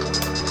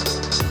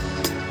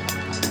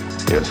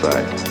 Yes,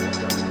 I.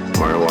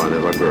 Marijuana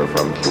is a girl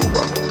from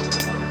Cuba.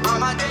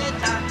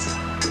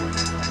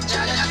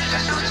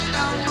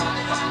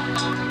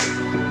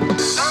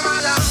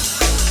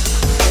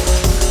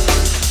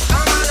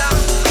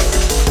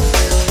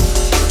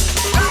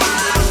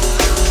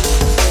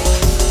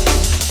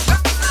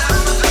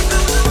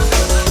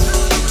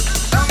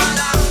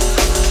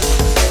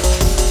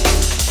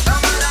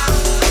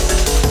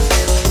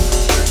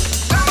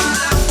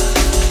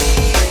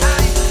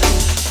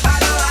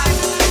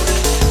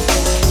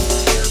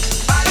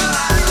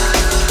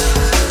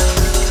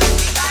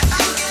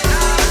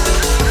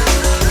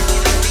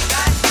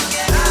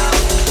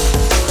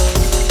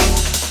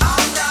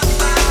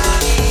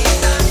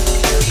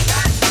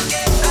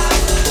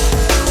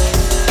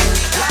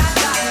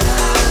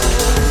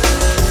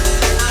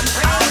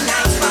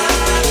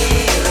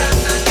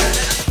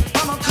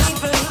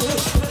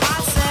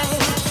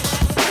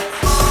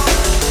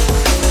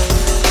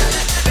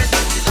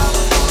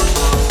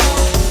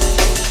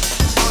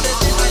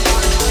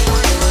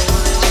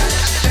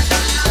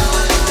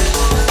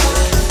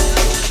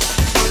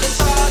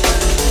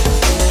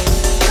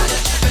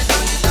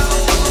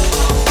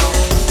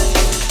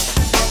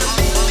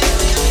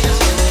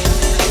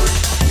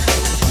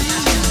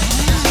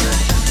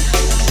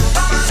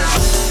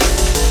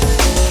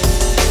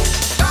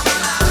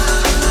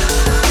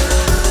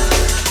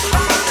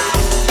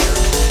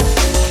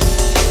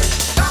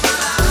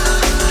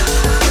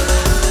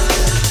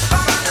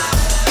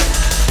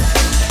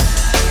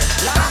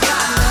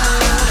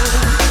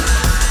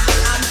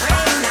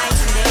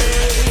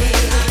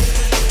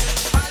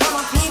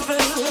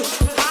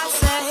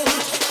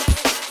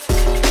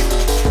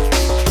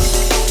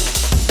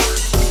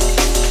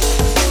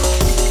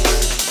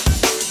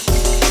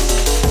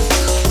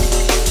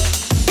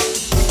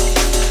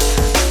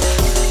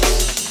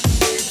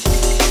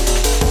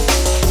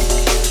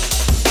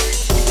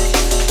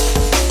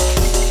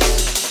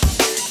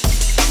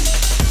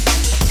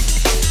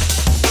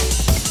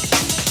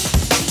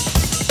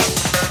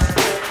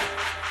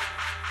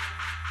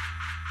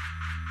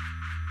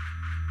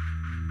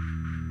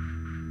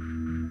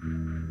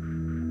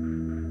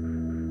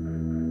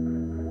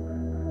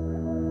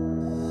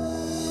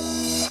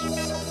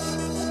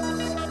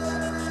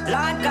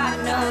 Lord God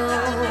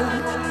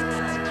knows,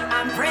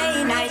 I'm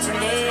praying night and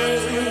day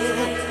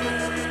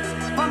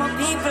for my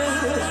people.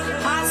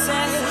 I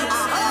say,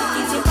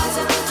 it's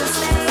impossible to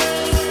stay,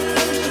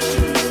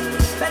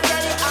 but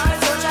tell it all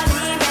so shall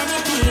leave many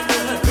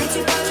people.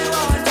 Principles we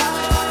want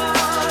all,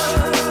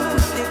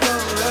 they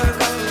come work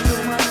on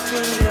human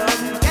freedom.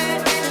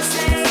 Can't be the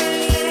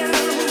same,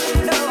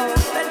 no,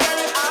 but tell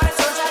it all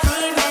so shall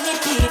leave many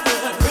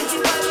people.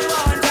 Principles we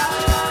want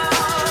all,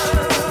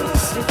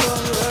 they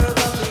come work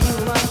on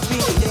human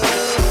freedom.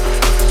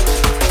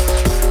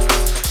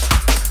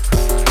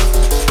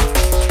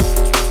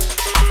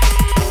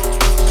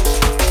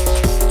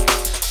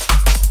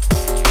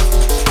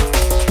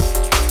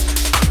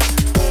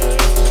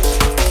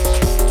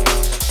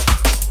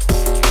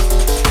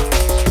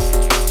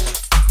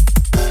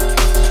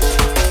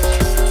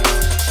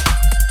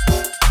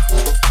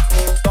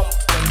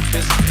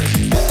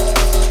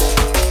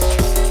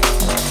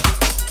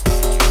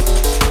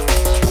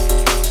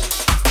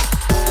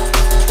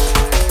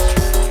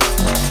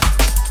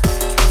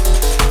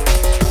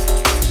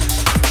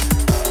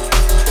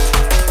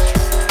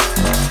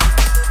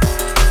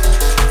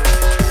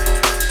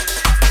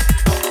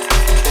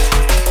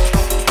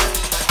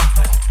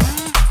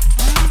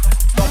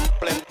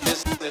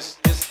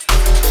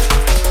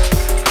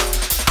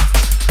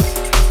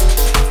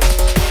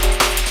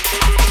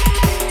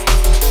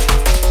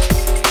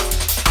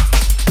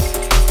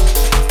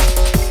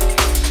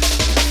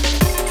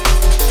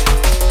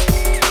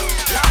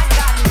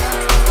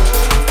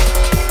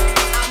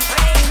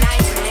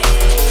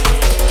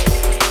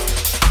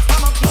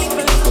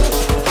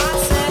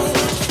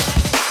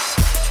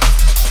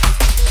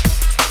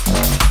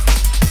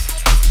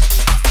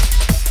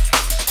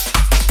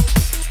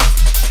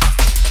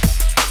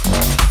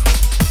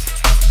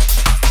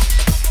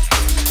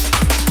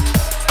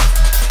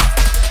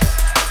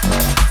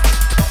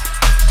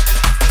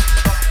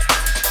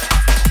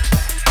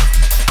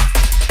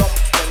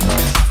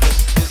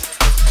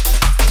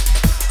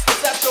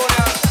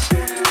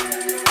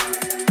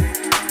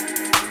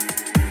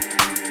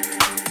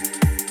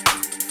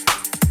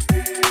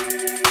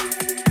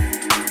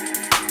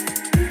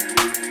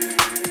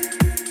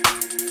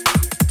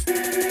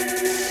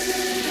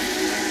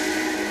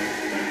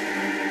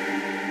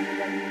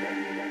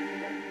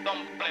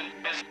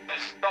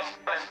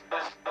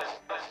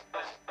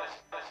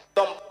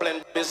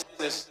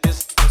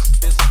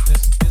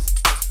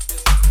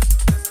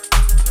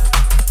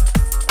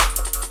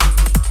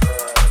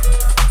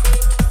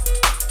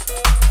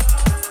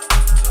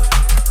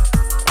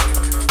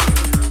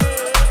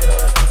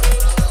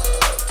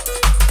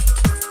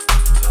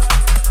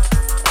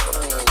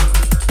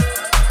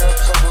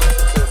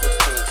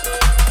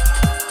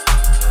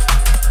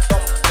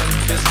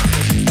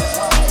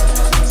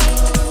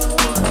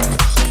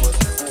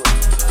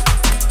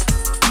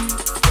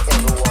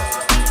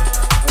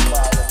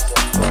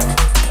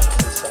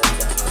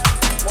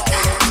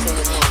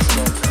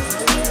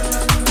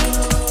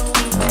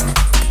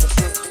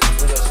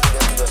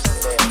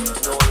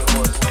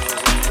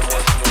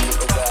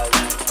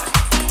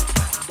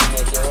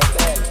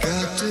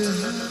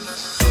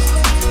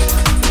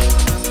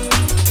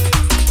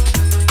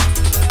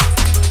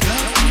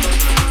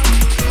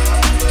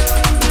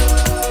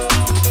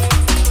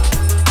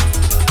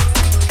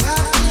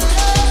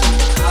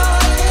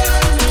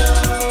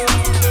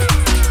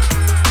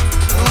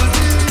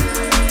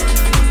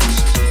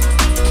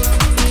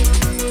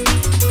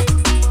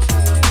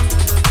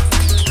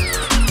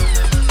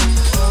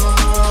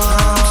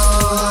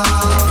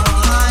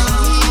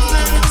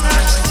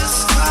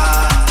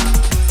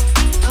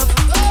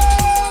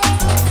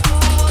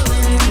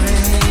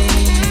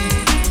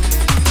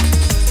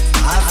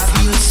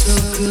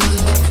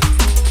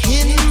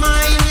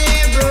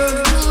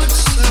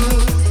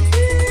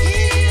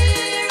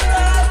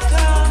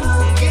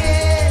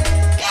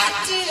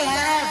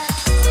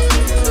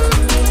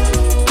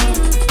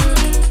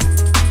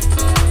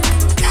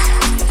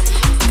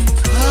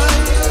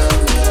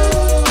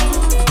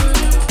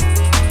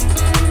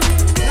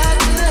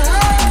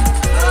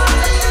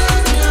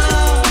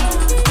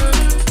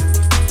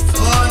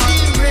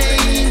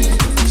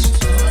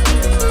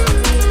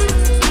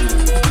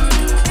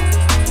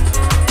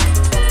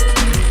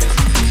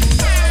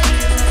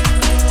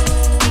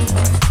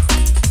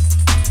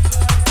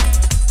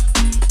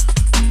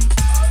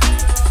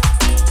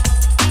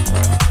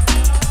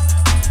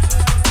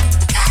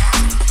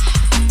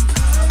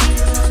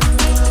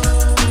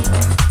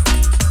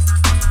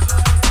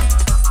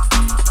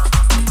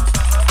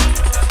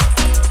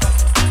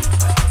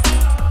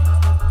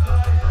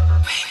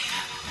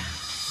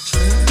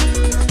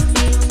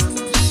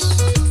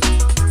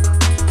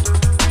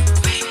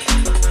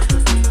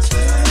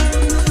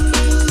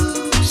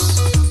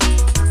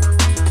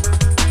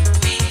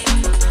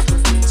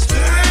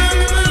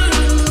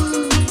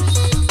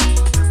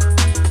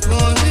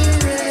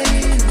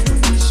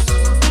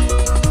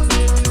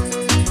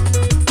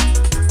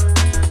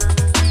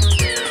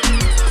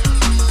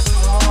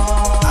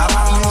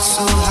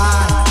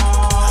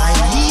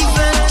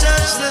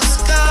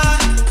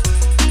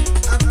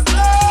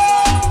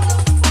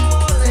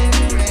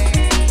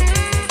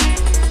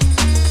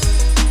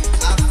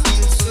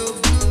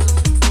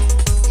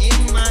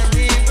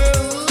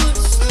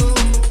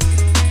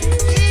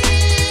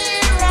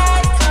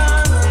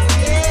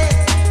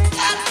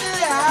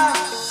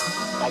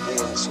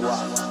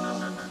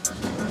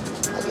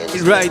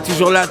 right,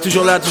 toujours là,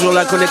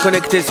 qu'on est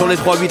connecté sur les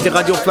 3-8 et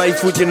Radio Fly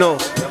Foot, you know.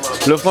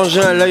 Le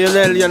frangin,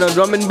 Lionel, il y en a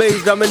drum and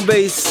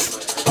bass.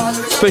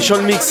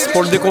 Special mix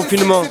pour le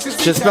déconfinement.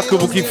 J'espère que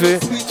vous kiffez.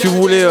 Si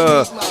vous voulez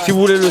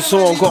le son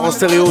encore en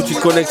stéréo, tu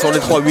te connectes sur les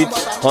 3-8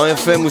 en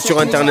FM ou sur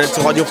internet,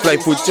 sur Radio Fly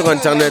Foot, sur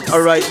internet.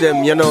 Alright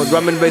them, you know,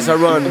 drum and bass are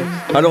run.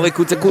 Alors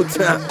écoute.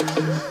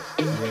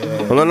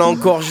 On en a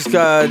encore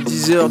jusqu'à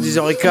 10h,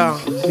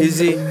 10h15.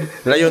 Easy.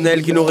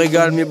 Lionel qui nous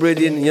régale, me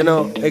breeding, you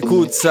know.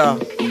 Écoute ça.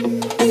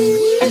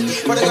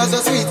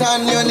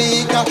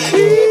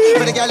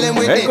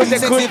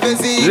 Écoute,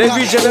 les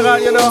vies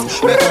générales, you know.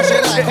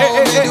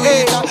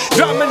 Hey.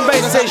 Drum and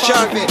bass station,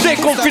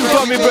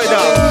 déconfine-toi, mes brother.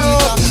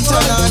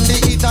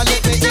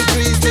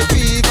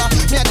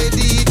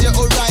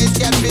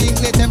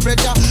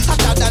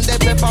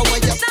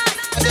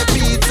 The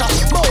pizza,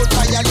 both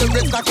fire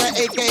lyrics like an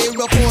AK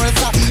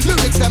reporter.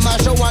 Lyrics them a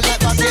show one like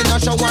back in a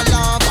show one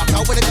lava.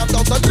 Now when it comes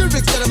down to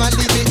lyrics, tell them I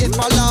leave it in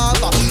for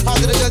lava.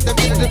 After the girls them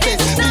in the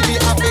face, leave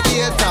it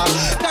applicator.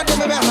 Now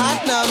them me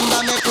hot number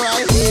me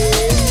cry.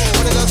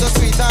 When the girls are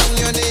sweet and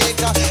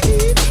unique,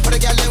 when the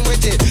girl them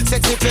with it,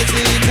 sexy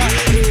physique.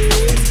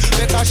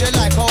 Because she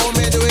like how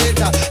me do it.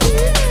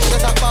 She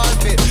just a ball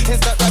fit,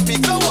 instead of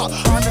big flower.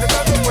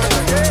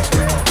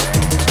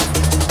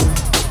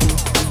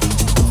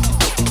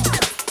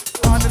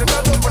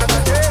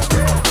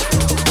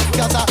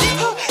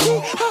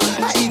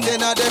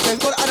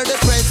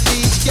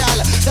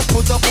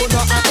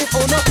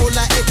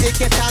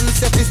 Etiquette and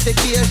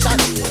sophistication.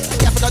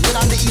 Yeah, for the good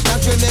and the eat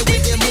and train me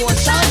with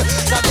emotion.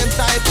 Got them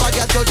type of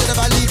girls, don't you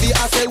never leave it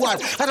as they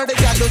want. I know the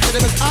girls don't see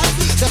them as hot,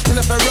 just to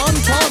never run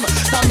come.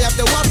 Time me have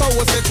the one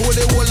power, say cool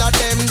the whole of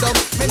them dumb.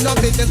 Me no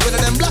business with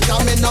them black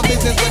and me no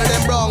business with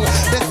them brown.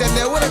 They say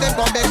me one of them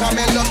come back and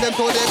me love them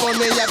so they gon'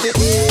 me have the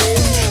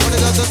one of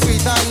those so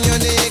sweet and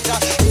unique.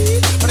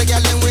 For the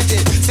girl them with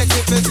it,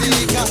 sexy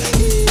physique.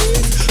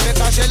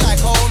 Because she like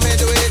how me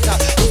do it.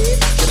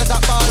 She just a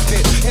ball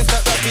fit,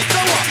 instead of it.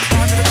 So what?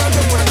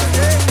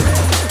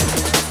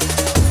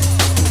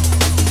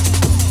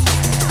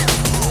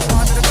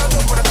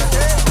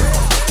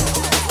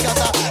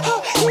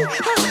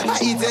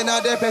 Eating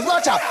all the place,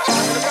 watch out.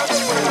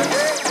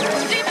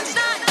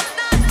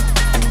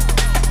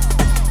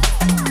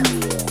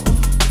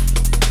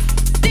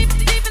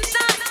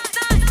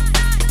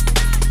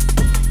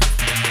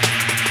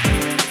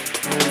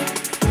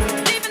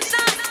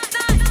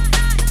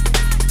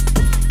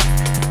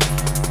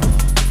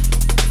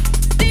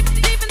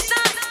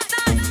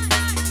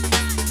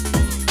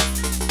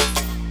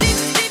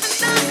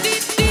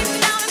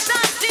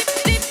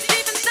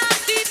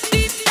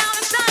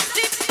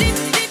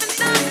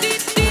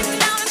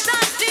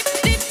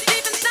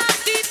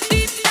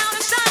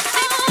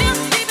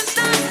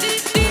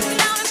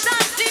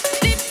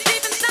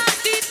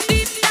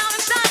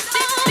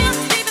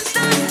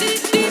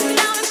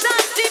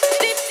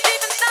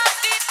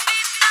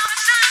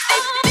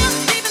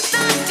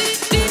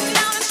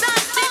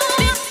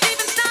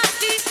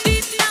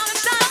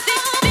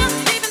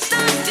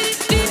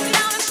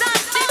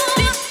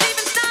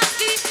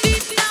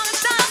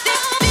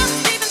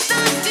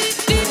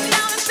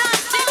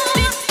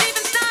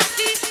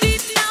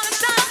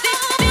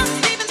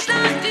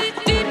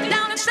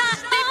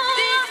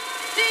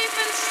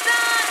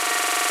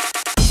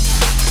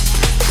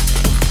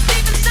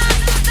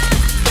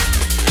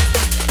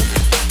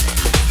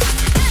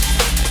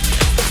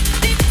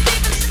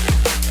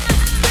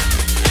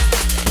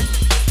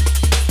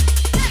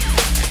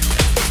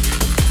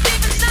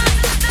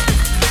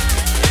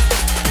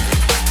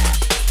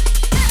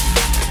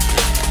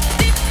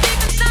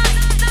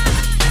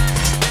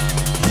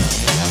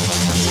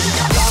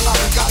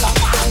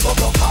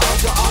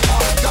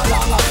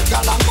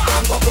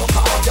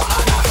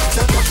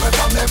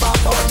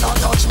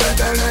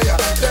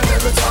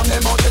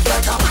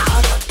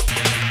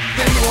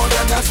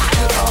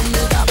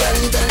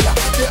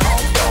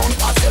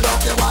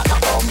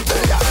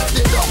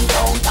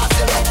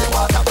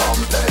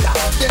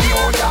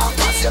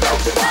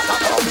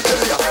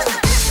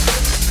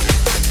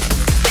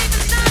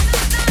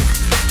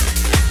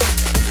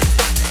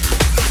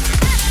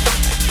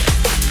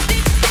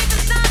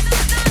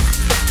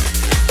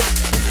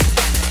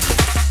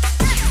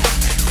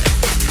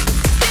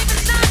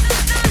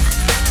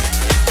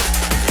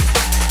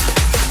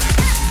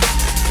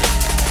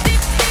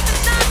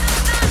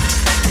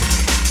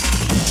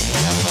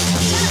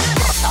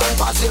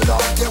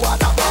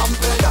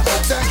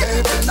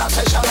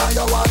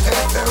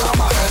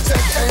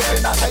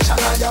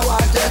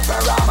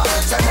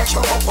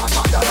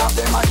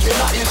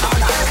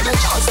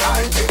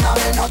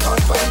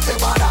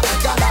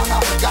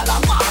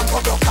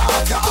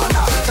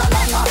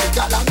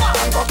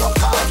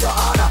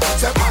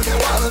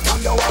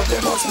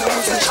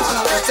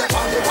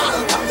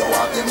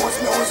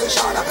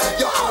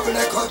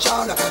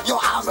 You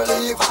have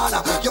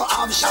Levan, you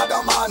have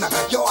Shadow Man,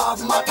 you have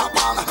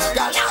Matapan.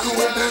 Galan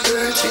with the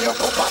rich, you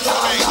put a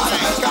lion.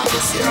 Got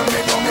this year, me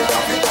know me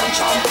love it on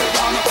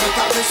champion.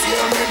 Got this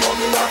year, me know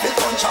me love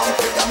it on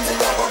champion. Me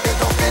love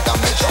it up with a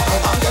measure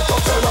and get up.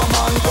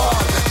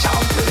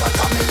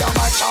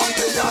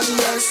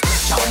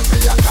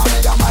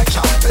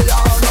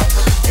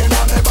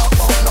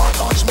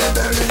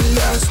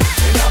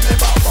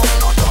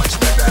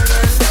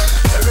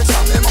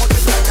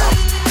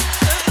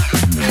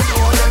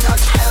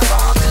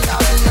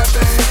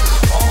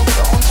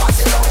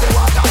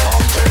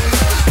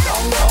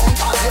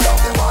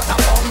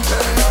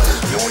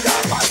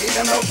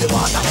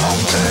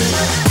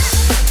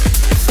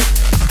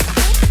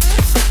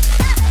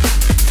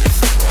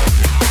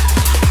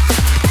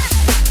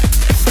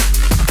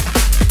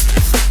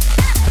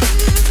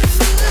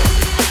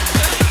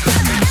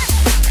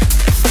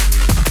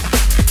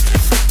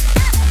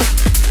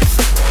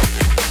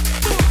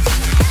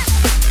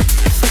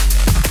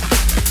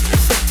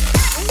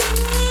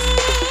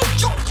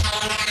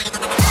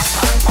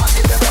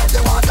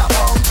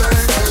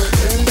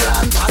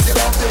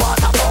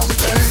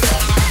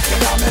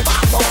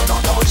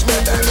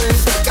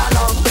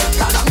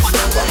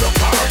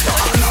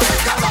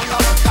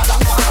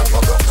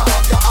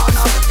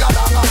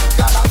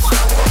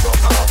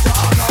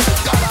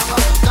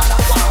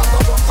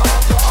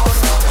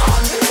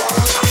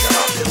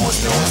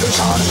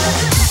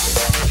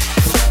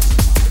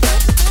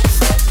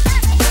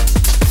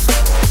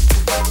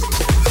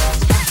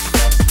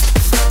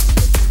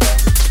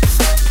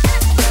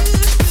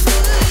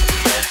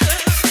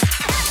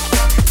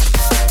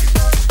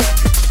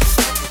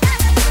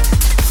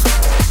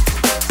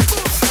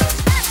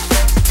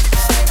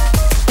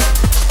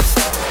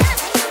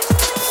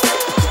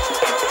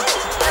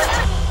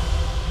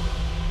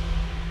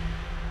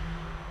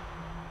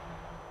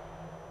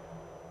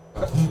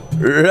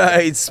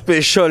 Right,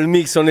 special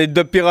mix, on est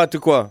deux pirates ou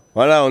quoi?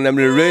 Voilà, on aime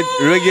le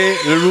reggae,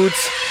 le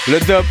roots, le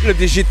dub, le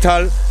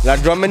digital, la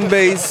drum and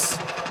bass,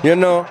 you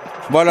know.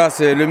 Voilà,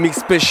 c'est le mix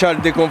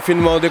spécial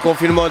déconfinement,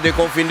 déconfine de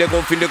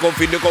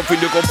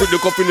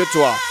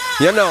toi.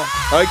 You know,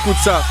 écoute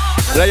ça.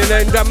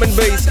 Lionel drum and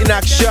bass in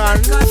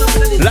action.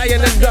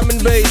 Lionel drum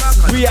and bass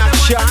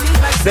reaction.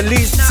 The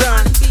lead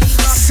son.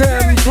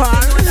 Simple.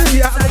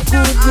 Yeah,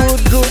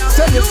 good.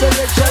 Send your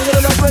selection.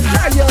 You love it.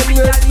 Lionel,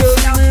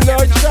 no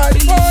try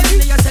for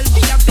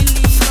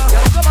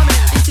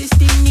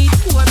System need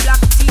poor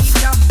black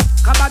teacher.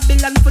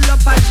 Babylon full of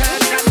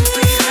passion and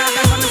freedom.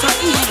 That's why I'm so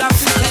eager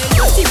to tell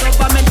you. The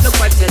government look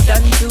what you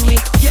done to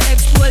it. You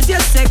expose your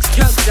sex,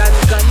 drugs and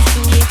guns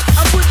to it.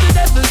 I put the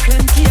devil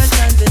 20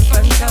 hands in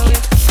front of it.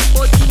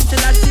 14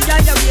 till I see I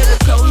wear the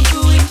crown to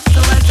it.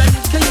 So as I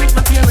live to use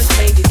my parents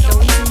made it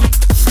known to me.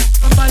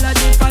 I'm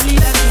following folly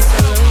that is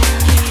around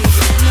me.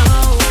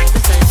 No, the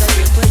signs are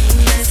here for you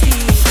to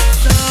see.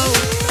 So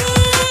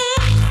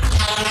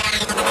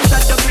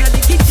shut up in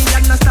the kitchen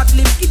and not stop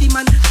live giddy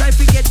man. Try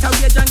to get a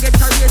wage and get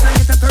a raise and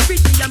get a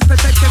peridium.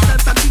 Protect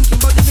yourself from thinking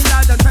about living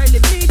large and try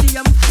live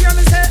medium. Hear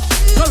me say,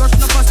 no rush,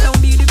 no fuss,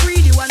 don't be the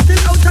greedy one. Till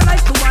out a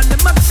life to want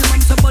the maximum,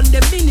 so bun the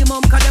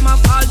minimum. Cause them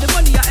have all the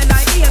money at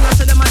NIE and I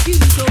say them a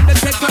TV so them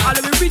take for all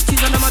of the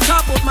riches and them a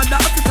top out Mother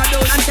Africa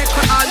down and take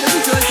for all the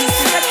resources.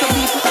 Select the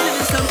people in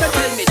the slum to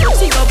tell me, don't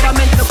see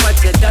government look what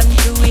you done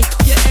to it.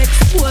 You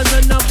expose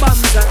on no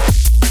bombs and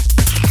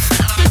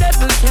the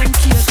devil can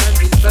chase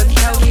and in front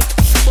of it.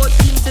 But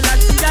till I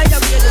see I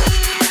wear the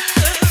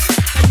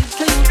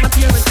my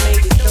parents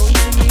made it known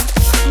to me.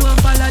 Don't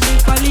follow the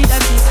folly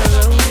that is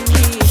surrounding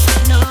me.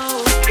 No,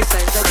 the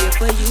signs are there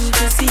for you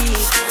to see.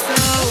 So,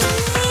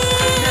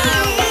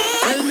 now,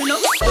 tell me no,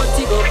 but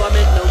the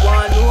government no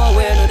one know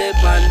where no they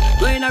ban.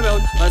 Going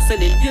around and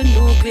selling your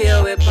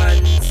nuclear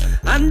weapons.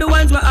 And the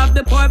ones who have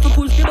the power to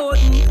push the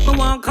button. I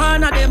want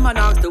corner them and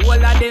ask the whole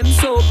of them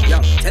soap.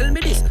 Yeah, tell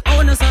me this, I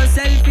wanna so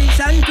selfish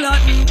and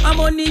glutton. I'm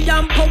money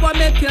and power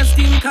make your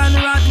stink and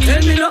rotten.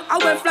 Tell me no, I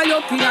will fly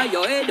up in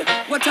your head.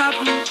 What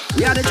happened?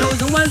 We are the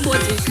chosen ones,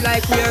 but it's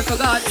like we are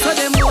forgot. So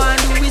them want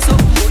do we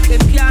something, but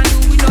them can't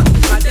do we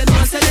nothing. Cause them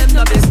don't say them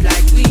no best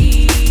like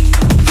we.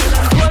 So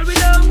them hold we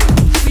down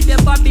with the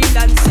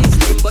Babylon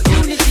system, but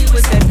unity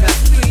will set us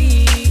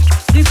free.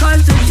 The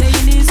culture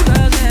chain is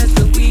strong as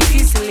the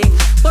weakest link.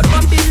 But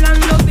Babylon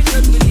love it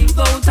when we live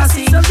out a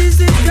sing. So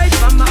this is straight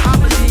from my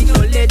harmony, no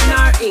lead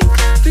nor ink.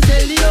 We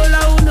tell the whole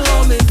how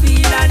know me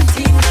feel and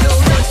think. Yo,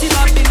 don't see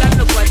Babylon,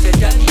 look what you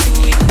done to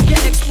it. You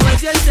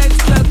expose your sex,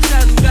 drugs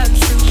and guns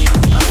to it.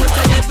 I put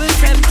a devil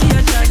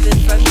temptation in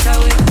front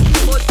of it.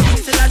 But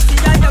till I see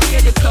I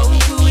wear the crown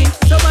to it.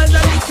 So as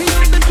I look to you,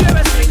 the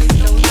purest way is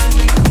known to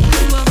me.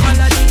 You won't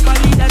follow the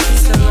folly that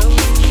is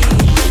surrounding me.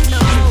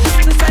 No,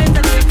 the signs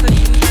are there for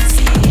you to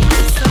see.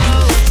 So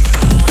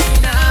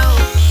now,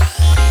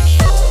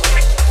 no.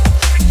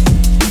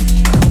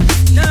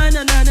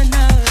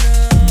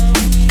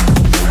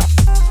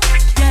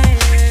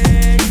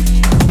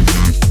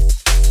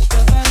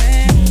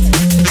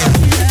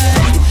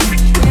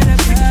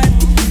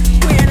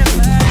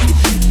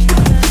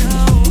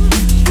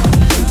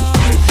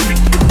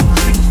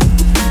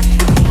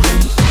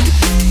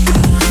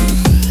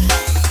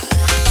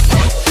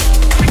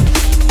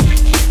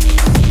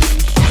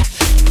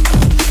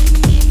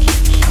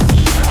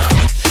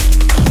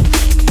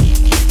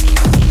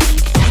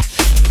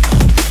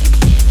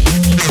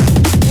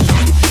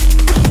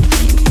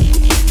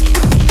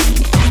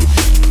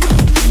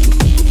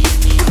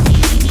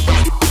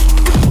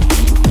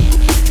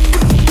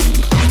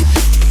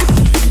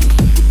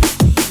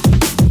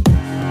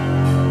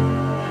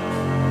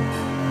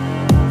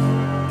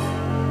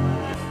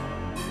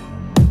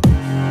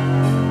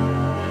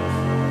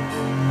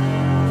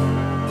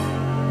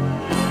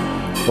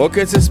 Ok,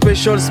 c'est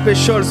special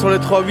sur les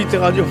 3-8 et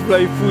Radio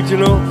Fly Foot, you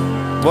know.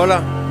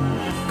 Voilà.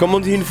 Comme on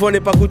dit, une fois n'est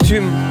pas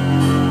coutume.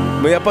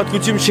 Mais y a pas de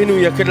coutume chez nous,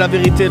 y a que de la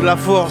vérité, de la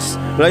force.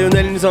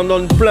 Lionel nous en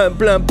donne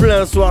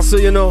plein soir, so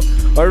you know.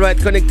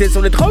 Alright, connecté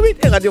sur les 3-8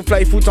 et Radio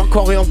Fly Foot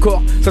encore et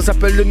encore. Ça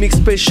s'appelle le mix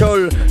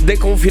special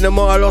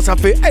déconfinement. Alors ça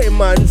fait, hey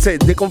man, c'est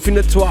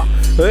déconfine-toi.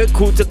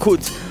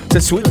 Écoute. C'est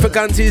Sweet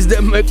Frequencies,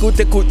 them écoute,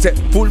 c'est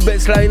full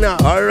bassline.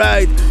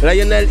 Alright,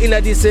 Lionel in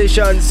a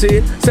session,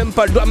 see.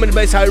 Simple drum and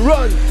bass I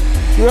run.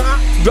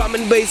 Drum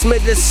and bass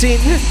medicine.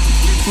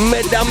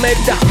 Medicine.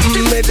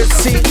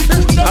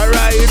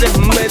 Alright,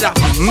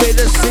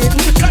 medicine.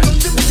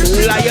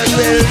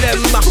 Lionel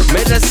them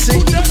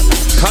medicine.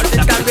 Hold it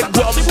on the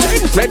drum,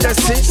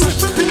 medicine.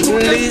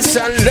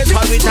 Listen, let's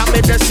have it a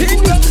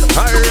medicine.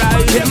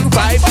 Alright, them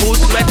 5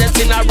 foot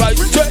medicine. Alright,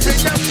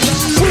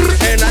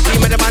 energy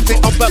medicine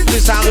up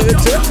plus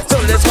arrêté. So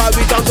let's have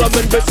it on drum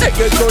and bass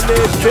connecté.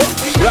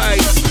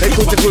 Right,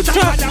 écoute.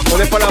 On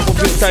n'est pas là pour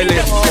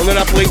freestyler. On est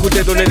là pour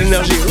écouter, donner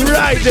l'énergie.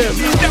 Right them.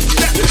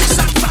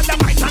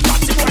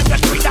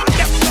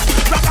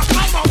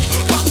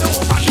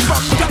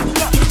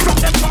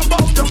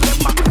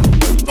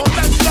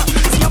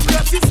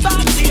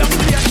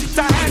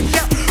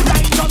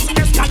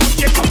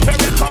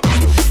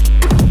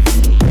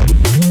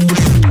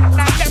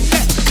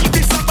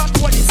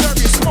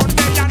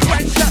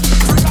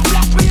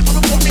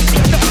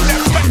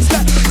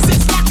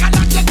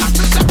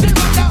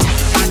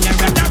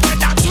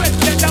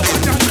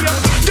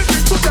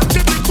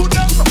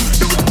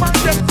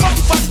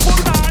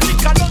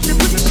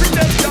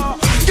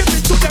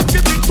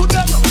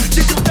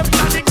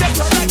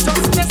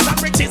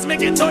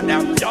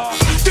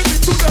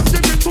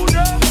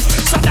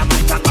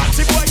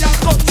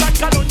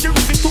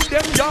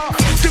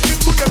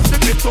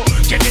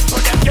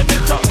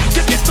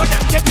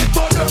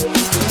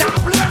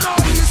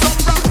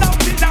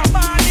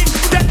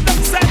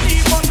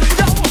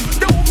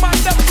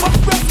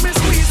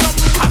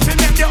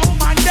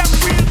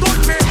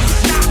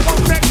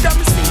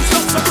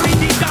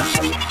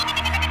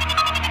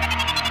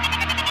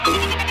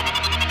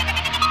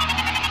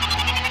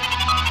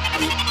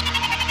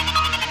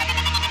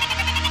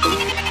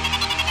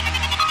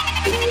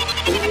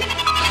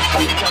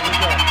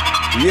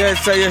 Yes,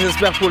 ça y est,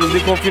 j'espère pour le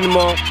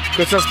déconfinement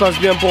que ça se passe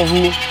bien pour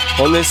vous.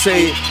 On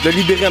essaye de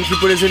libérer un petit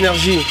peu les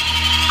énergies.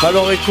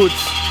 Alors écoute,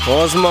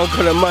 heureusement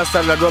que le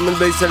master de la drum and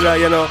bass est là,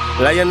 you know.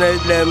 Lionel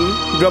them,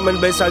 drum and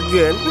bass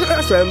again.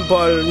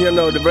 Simple, you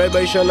know, the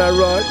vibration are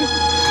run.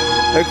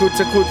 Écoute.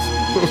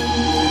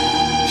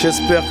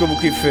 J'espère que vous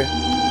kiffez.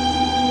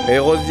 Et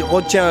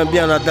retiens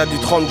bien la date du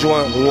 30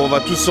 juin où on va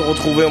tous se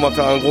retrouver, on va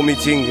faire un gros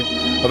meeting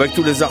avec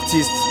tous les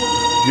artistes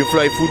du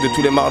Fly Food de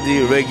tous les mardis,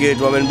 reggae,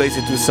 drum and bass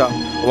et tout ça.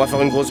 On va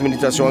faire une grosse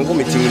méditation, un gros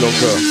meeting donc.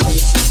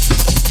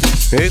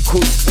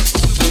 Écoute,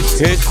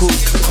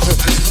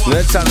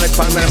 ne t'arrête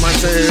pas même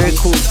à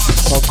écoute,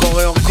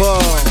 encore et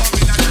encore.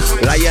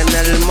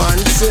 Lionel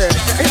Mance,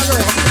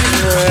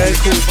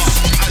 écoute.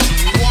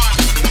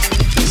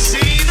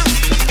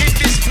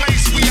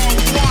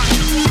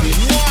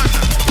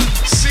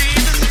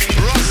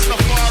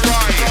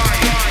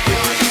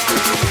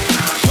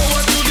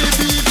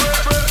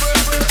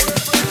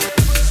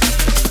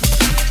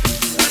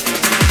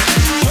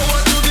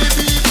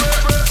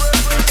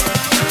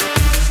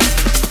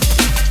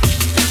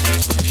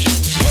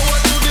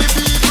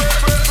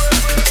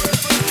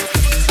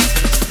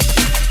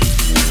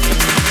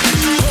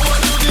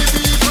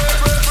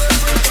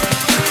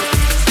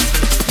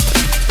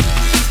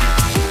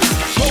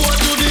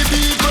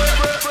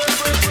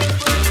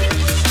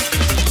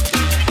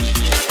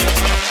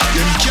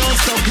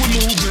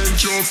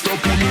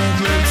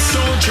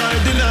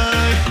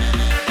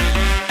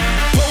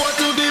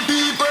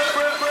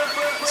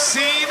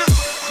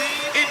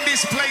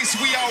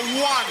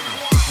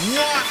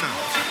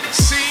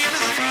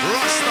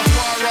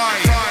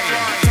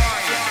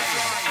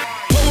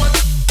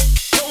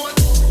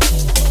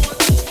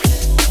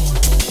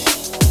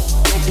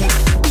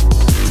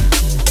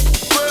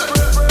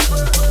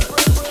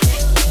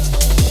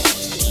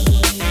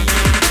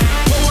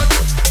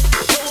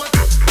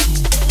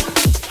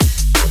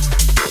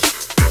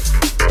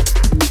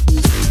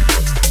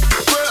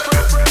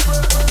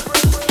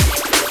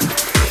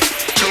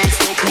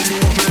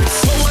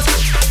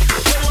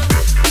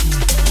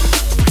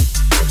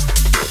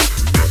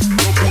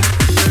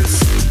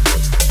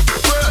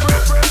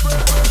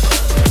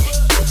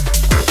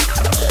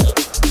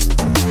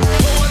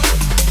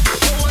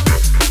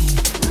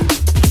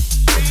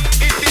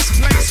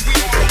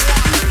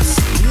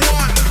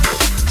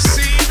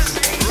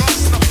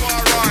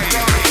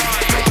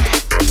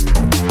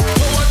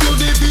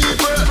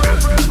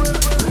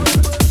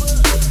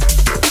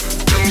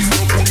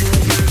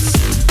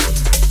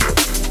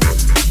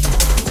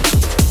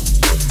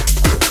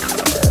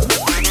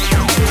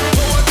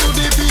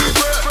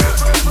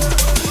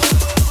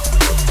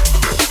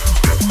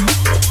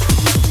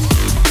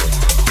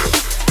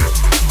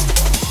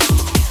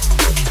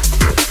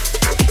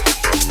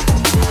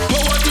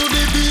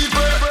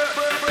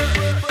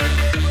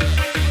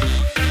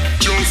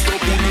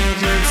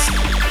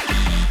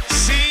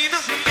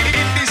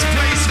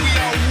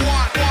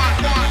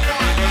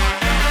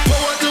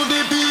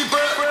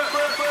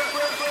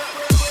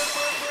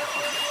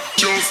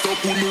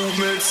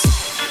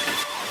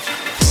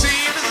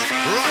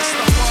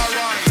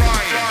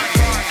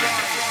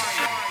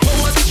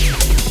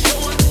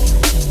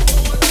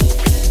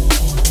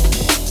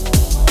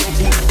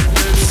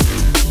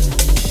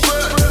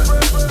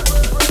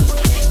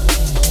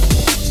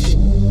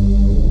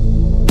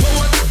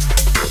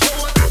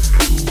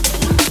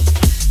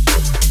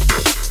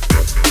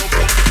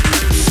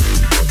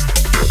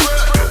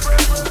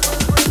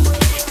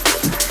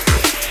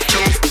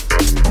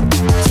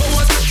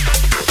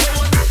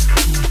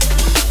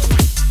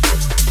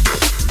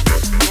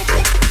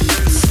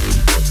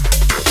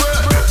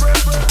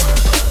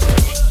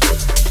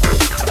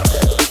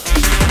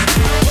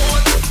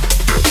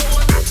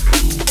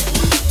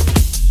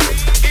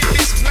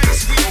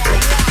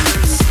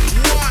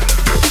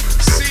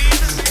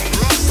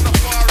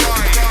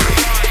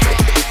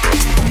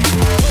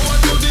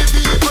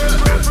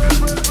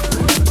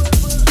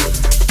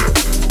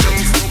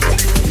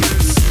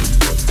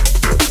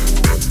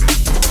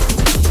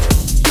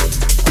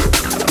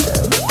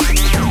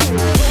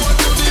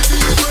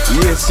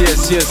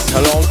 Yes.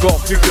 Alors encore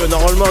plus que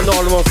normalement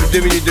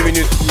c'est 2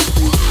 minutes.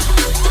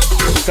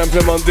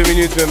 Simplement 2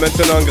 minutes, mais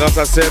maintenant grâce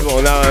à Seb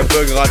on a un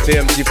peu gratté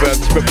un petit peu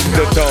plus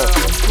de temps.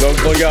 Donc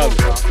regarde,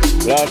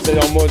 là c'est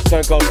en mode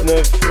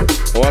 59,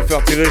 on va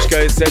faire tirer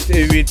jusqu'à les 7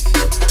 et 8.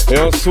 Et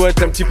on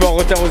souhaite un petit peu en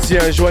retard aussi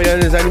un joyeux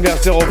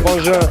anniversaire au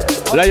frangin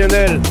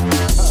Lionel.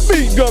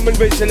 Big Drum and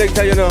Bass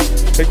Selecta, y'en a.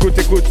 Écoute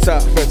ça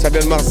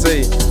vient de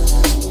Marseille.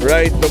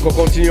 Right, donc on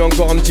continue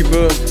encore un petit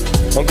peu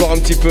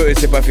et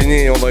c'est pas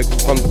fini, on va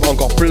prendre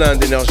encore plein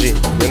d'énergie,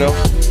 you know?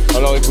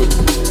 Alors écoute.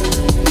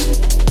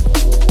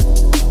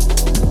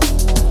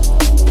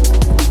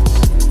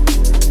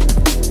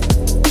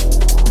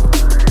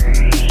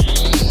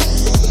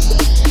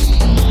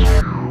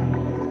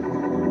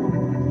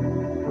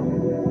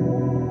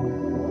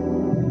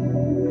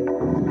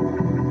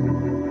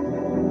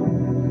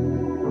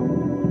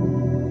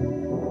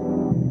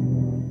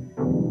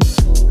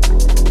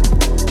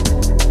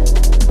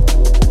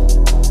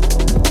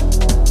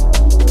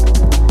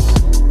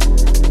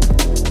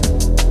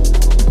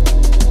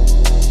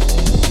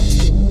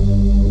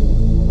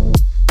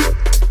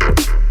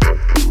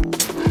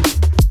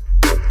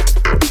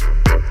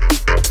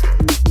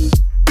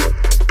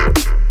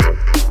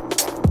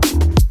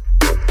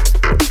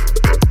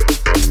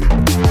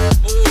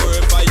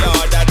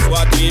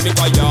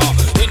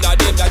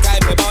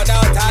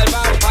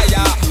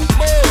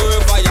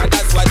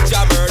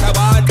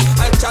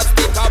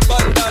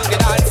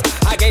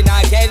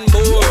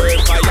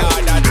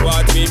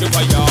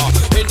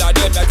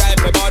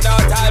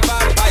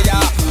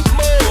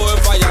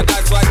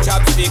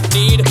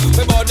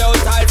 burn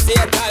out all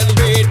Satan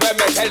breed. When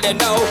me tell them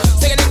now,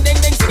 sing a ding ding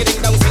ding, sing a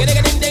ding dong, sing a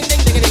ding ding ding ding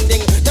ding ding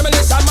ding.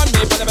 Demolition man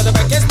me, but the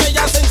kiss me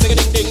just sing a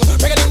ding ding,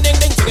 bring a ding ding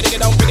ding, sing a ding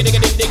dong, bring a ding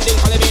ding ding ding.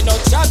 Call me no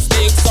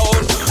chopstick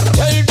sound.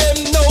 Tell them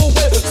no,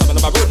 well, some of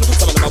them are run,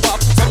 some of them are walk,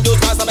 some do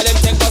fast, some of them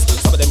take bus,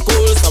 some of them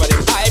cool, some of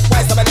them hype,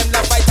 why some of them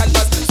love fight and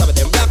fuss, some of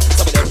them black,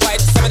 some of them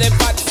white, some of them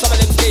fat, some of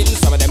them slim,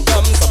 some of them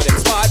dumb, some of them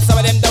smart, some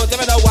of them don't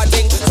even know what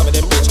thing, some of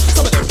them rich,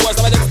 some of them poor,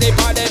 some of them stay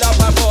parted up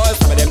and poor,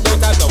 some of them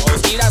don't have no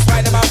house, that's why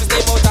them have to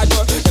stay out and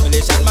door.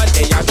 Demolition man,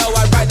 they are now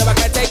and right now I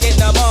can't take it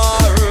no more.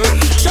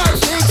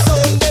 Chopstick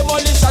sound,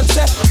 demolition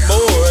say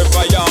more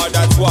fire,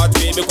 that's what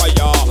we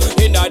require.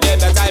 In a them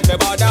the time for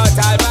burn out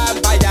all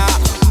vampire.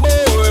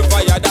 More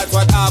fire, that's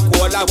what I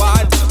call I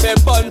want. Me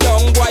burn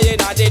down boy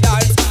in a the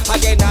dance.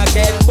 Again,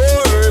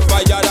 more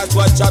fire, that's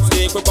what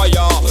chopstick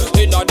require.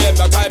 In a them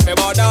the time for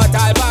burn out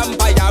all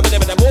vampire. Me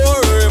them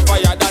more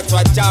fire, that's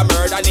what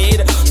jammer I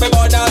need. Me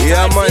burn out.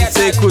 Yeah man,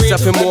 c'est écoute, ça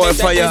fait more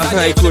fire.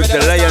 Écoute,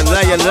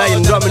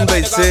 Lion, drum and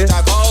bass, c'est.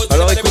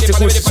 Alors écoute,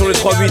 c'est sur le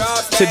 3-8,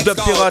 c'est Dub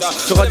Pirate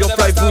sur Radio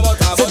Fly Food,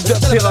 c'est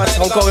Dub Pirate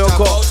encore et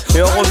encore,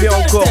 et on revient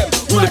encore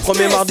tous les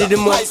premiers mardis des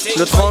mois,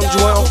 le 30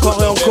 juin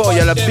encore et encore, il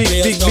y a la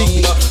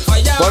big,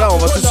 voilà on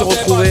va tous se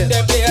retrouver,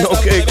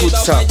 donc écoute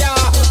ça.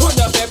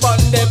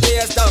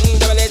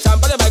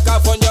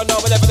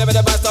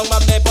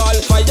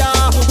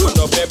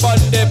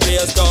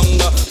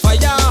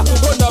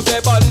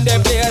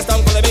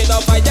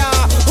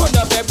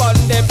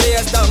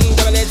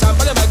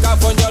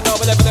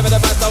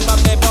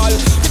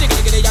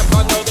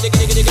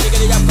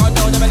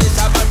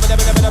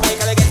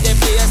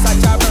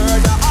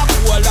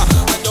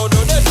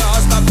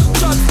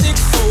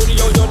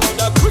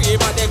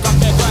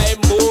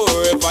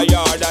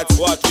 That's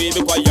what we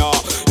require.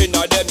 In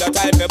a them the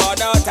time we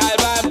burn out all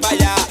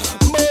vampire.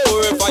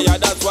 More fire,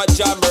 that's what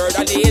your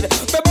murder need.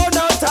 We burn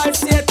out all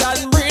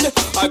Satan breed.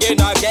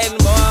 Again,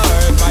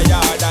 more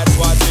fire, that's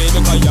what we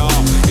require.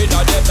 In a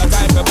them the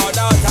time we burn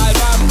out all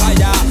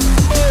vampire.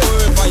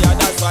 More fire,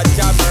 that's what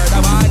your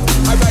murder want.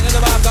 I ride in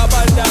the back up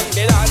and down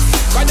the dance.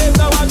 Cause them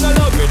no have no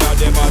love in a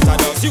them out of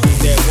just use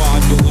them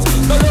want use.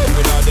 No love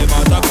in a them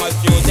out of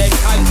confuse them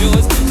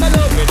confuse. No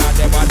love in a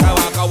them out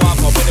of walk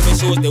up in the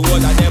shoes. The whole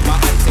of them are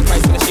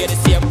antichrist when they share the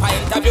same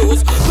pint of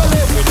views. No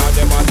love in a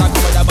them out of come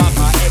with the back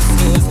of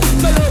excuse.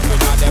 No love in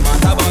a them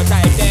out about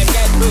time them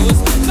get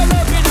bruised. No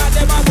love in a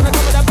them out of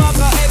come with the back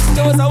of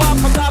excuse. I walk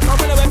from dark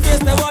up when they face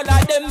the whole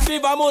of them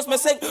fever most me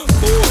sing.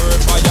 More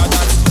fire,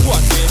 that's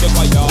what we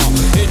require.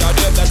 In a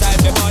them the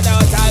time they burn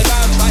out all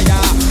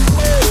vampire.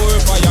 More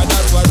fire,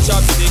 that's what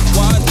chopstick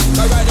want.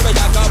 Cause right away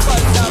I come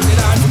burn down the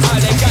dance. All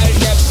the girls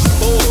them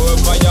more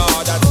fire,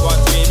 that's what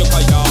we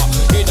require.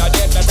 In a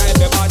them the time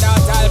they burn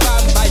out all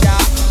vampire.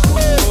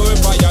 More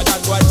fire,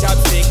 that's what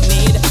chopstick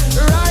need.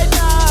 Right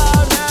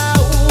now,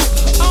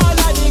 all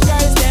of the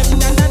girls them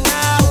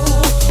na.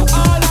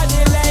 All of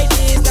the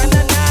ladies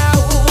na.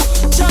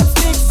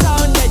 Chopstick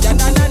sound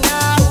na.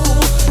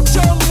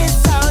 Jungle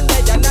sound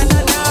na.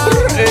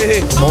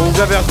 Et on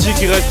vous avertit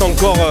qu'il reste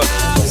encore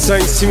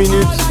 5-6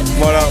 minutes,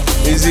 voilà,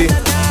 easy.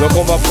 Donc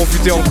on va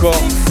profiter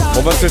encore,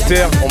 on va se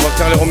taire, on va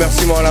faire les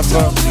remerciements à la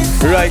fin.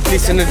 Right,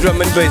 listen to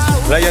drum and bass,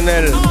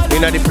 Lionel,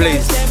 in the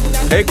place.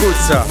 Écoute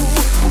ça.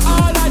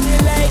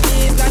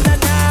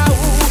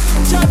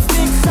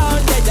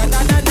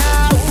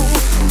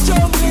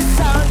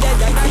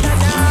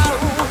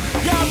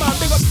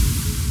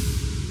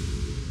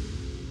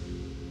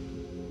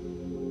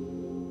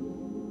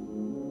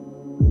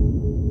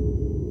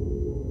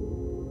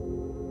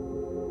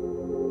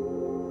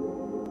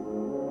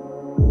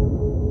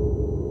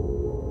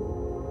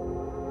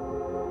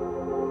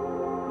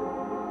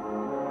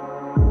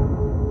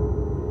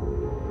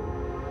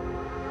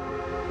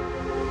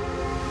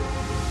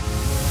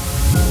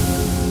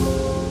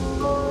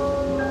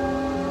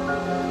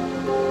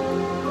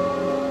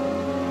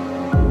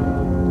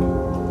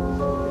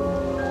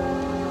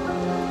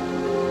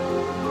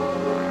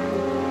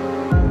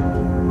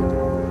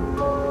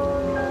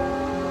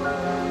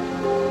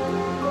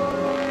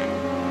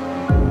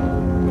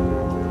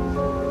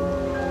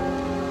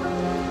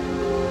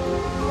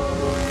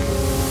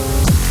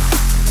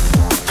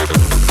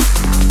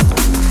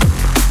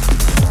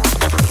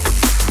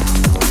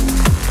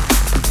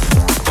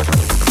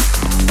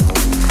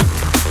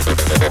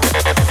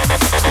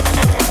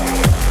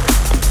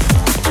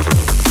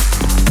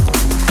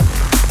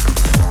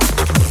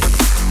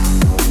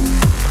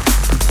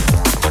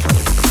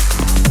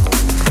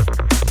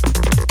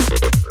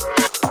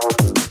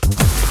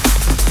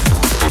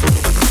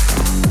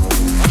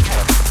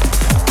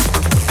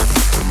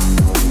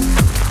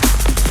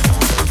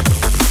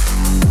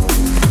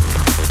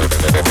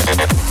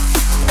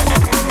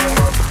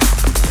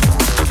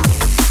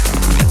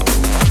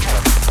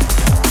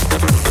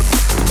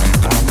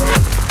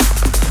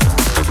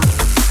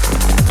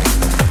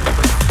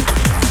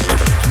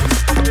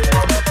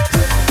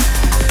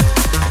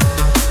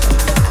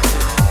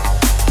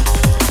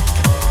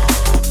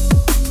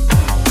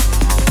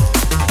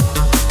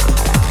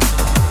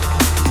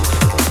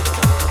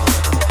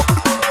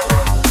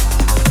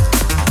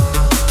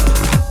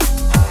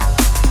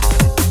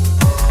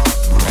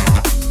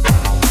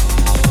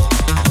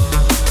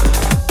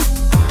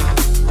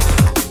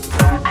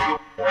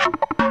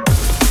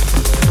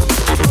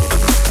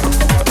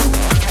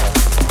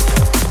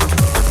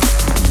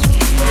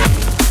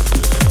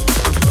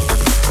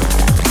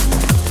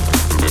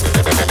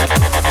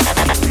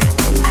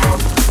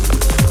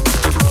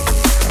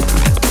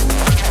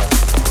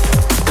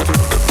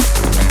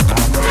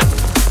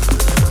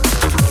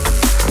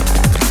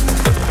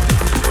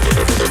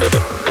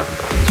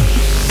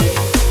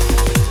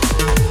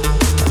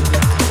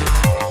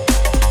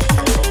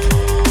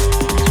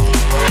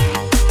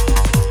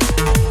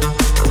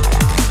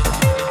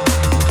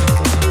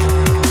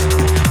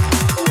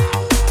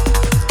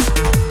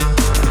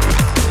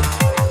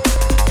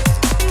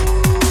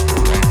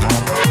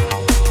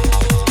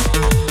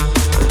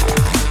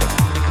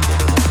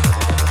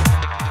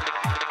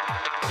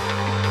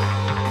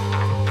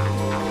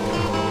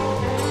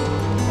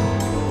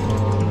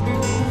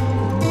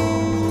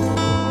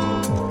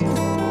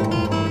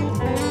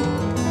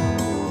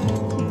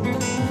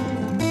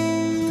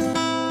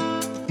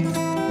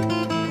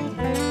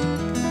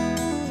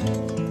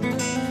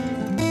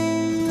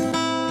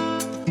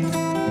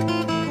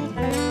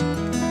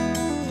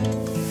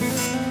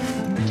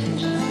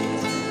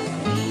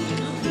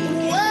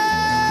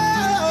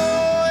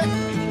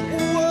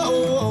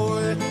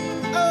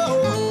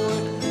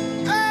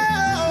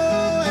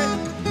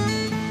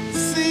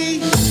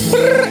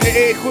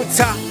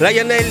 selecta,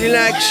 Lionel in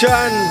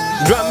action.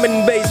 Drum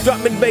and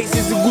bass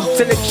is a good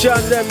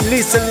selection. Them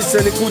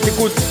listen,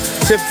 écoute.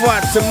 C'est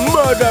fat, c'est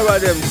murder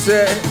them,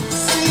 say.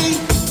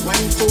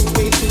 Went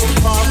away to a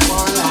far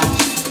land.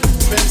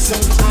 Spent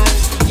some time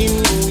in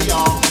New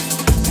York.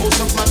 Most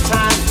of my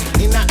time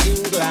in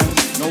England.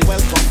 No,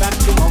 welcome back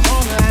to my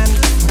homeland.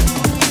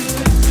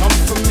 Come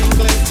from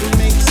England to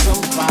make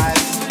some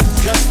vibes,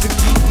 just to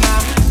keep my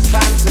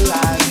fans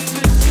alive.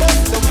 But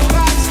the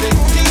vibes they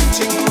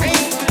teaching me,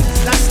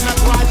 that's not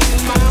right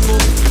in my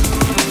book.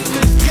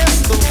 Yes,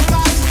 the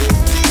vibes they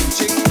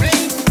teaching me,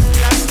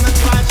 that's not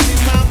right in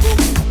my book.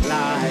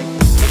 Like,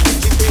 the put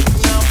you there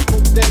now,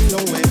 put them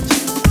nowhere.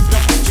 The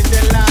put you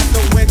there like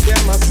the way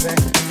them I say.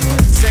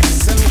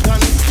 Sex and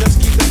guns, just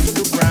keep them to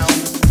the ground.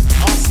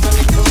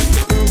 Arsenic, correct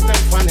the earth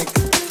and panic.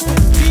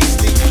 Teach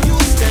the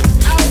youth them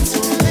how to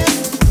live.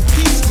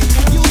 Teach the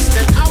youth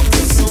them how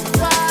to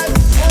survive.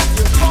 What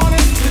you call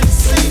it,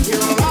 save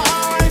your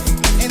life.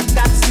 And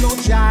that's no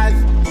jive.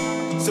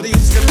 So they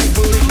used to make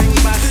a living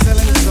by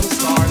selling some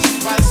stars,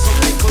 while some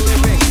make a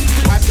living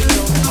by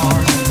building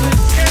cars.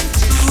 Can't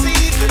you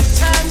see the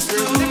times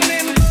we're living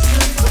in?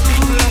 The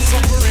people are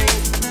suffering.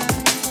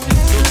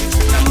 Don't teach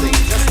me nothing,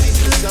 just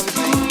teach me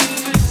something.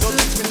 Don't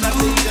teach me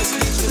nothing, just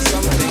teach me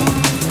something.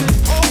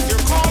 Oh,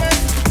 you're calling,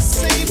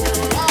 save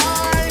your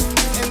life,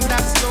 and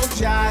that's no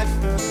jive.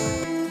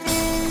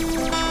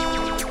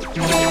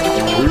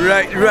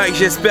 Right,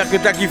 j'espère que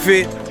t'as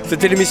kiffé.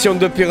 C'était l'émission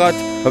de Pirates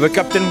avec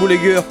Captain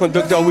Boulaguer,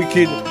 Dr.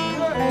 Wicked,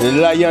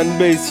 Lion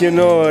Bass, you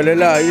know, il est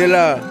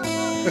là.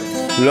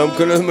 L'homme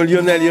que l'homme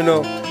Lionel, you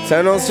know. C'est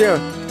un ancien.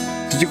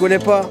 Si tu connais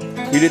pas,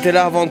 il était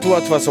là avant toi,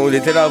 de toute façon,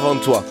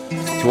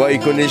 Tu vois, il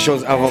connaît les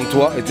choses avant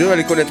toi, et tu vas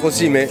les connaître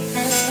aussi, mais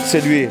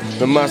c'est lui,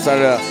 le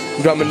master,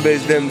 drum and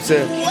bass, them,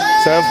 c'est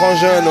un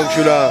frangin, donc je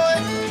suis là.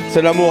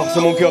 C'est l'amour,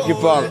 c'est mon cœur qui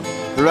parle.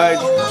 Right,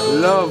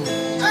 love.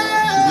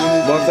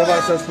 Bon, ça va,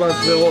 ça se passe,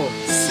 frérot.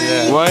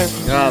 Ouais.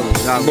 Grave.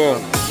 Bon.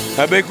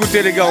 Eh ben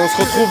écoutez les gars, on se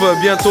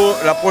retrouve bientôt.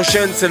 La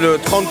prochaine c'est le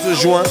 30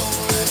 juin.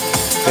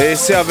 Et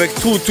c'est avec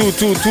tous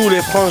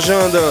les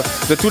frangins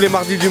de tous les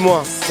mardis du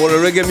mois. Pour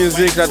le reggae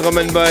music, la drum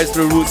and bass,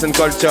 le roots and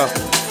culture.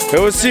 Et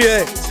aussi,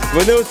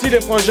 venez aussi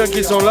les frangins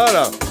qui sont là.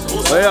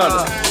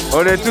 Regarde,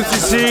 on est tous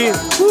ici.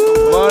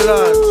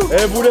 Voilà.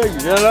 Bouleg,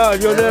 viens là,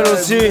 Lionel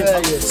aussi.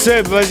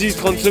 Seb, vas-y,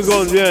 30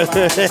 secondes, viens.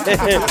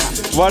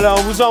 Voilà,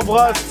 on vous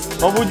embrasse.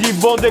 On vous dit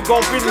bon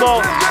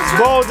déconfinement.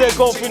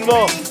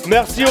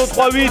 Merci au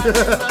 3-8,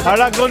 à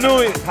la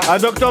Grenouille, à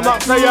Dr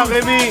Marseille, à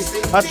Rémi,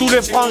 à tous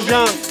les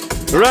frangins.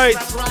 Right,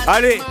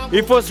 allez,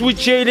 il faut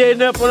switcher, il est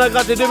 9, on a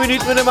gratté 2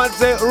 minutes, mais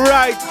c'est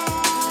right.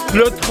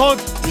 Le 30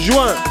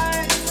 juin.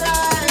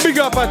 Big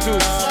up à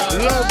tous.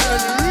 Love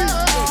and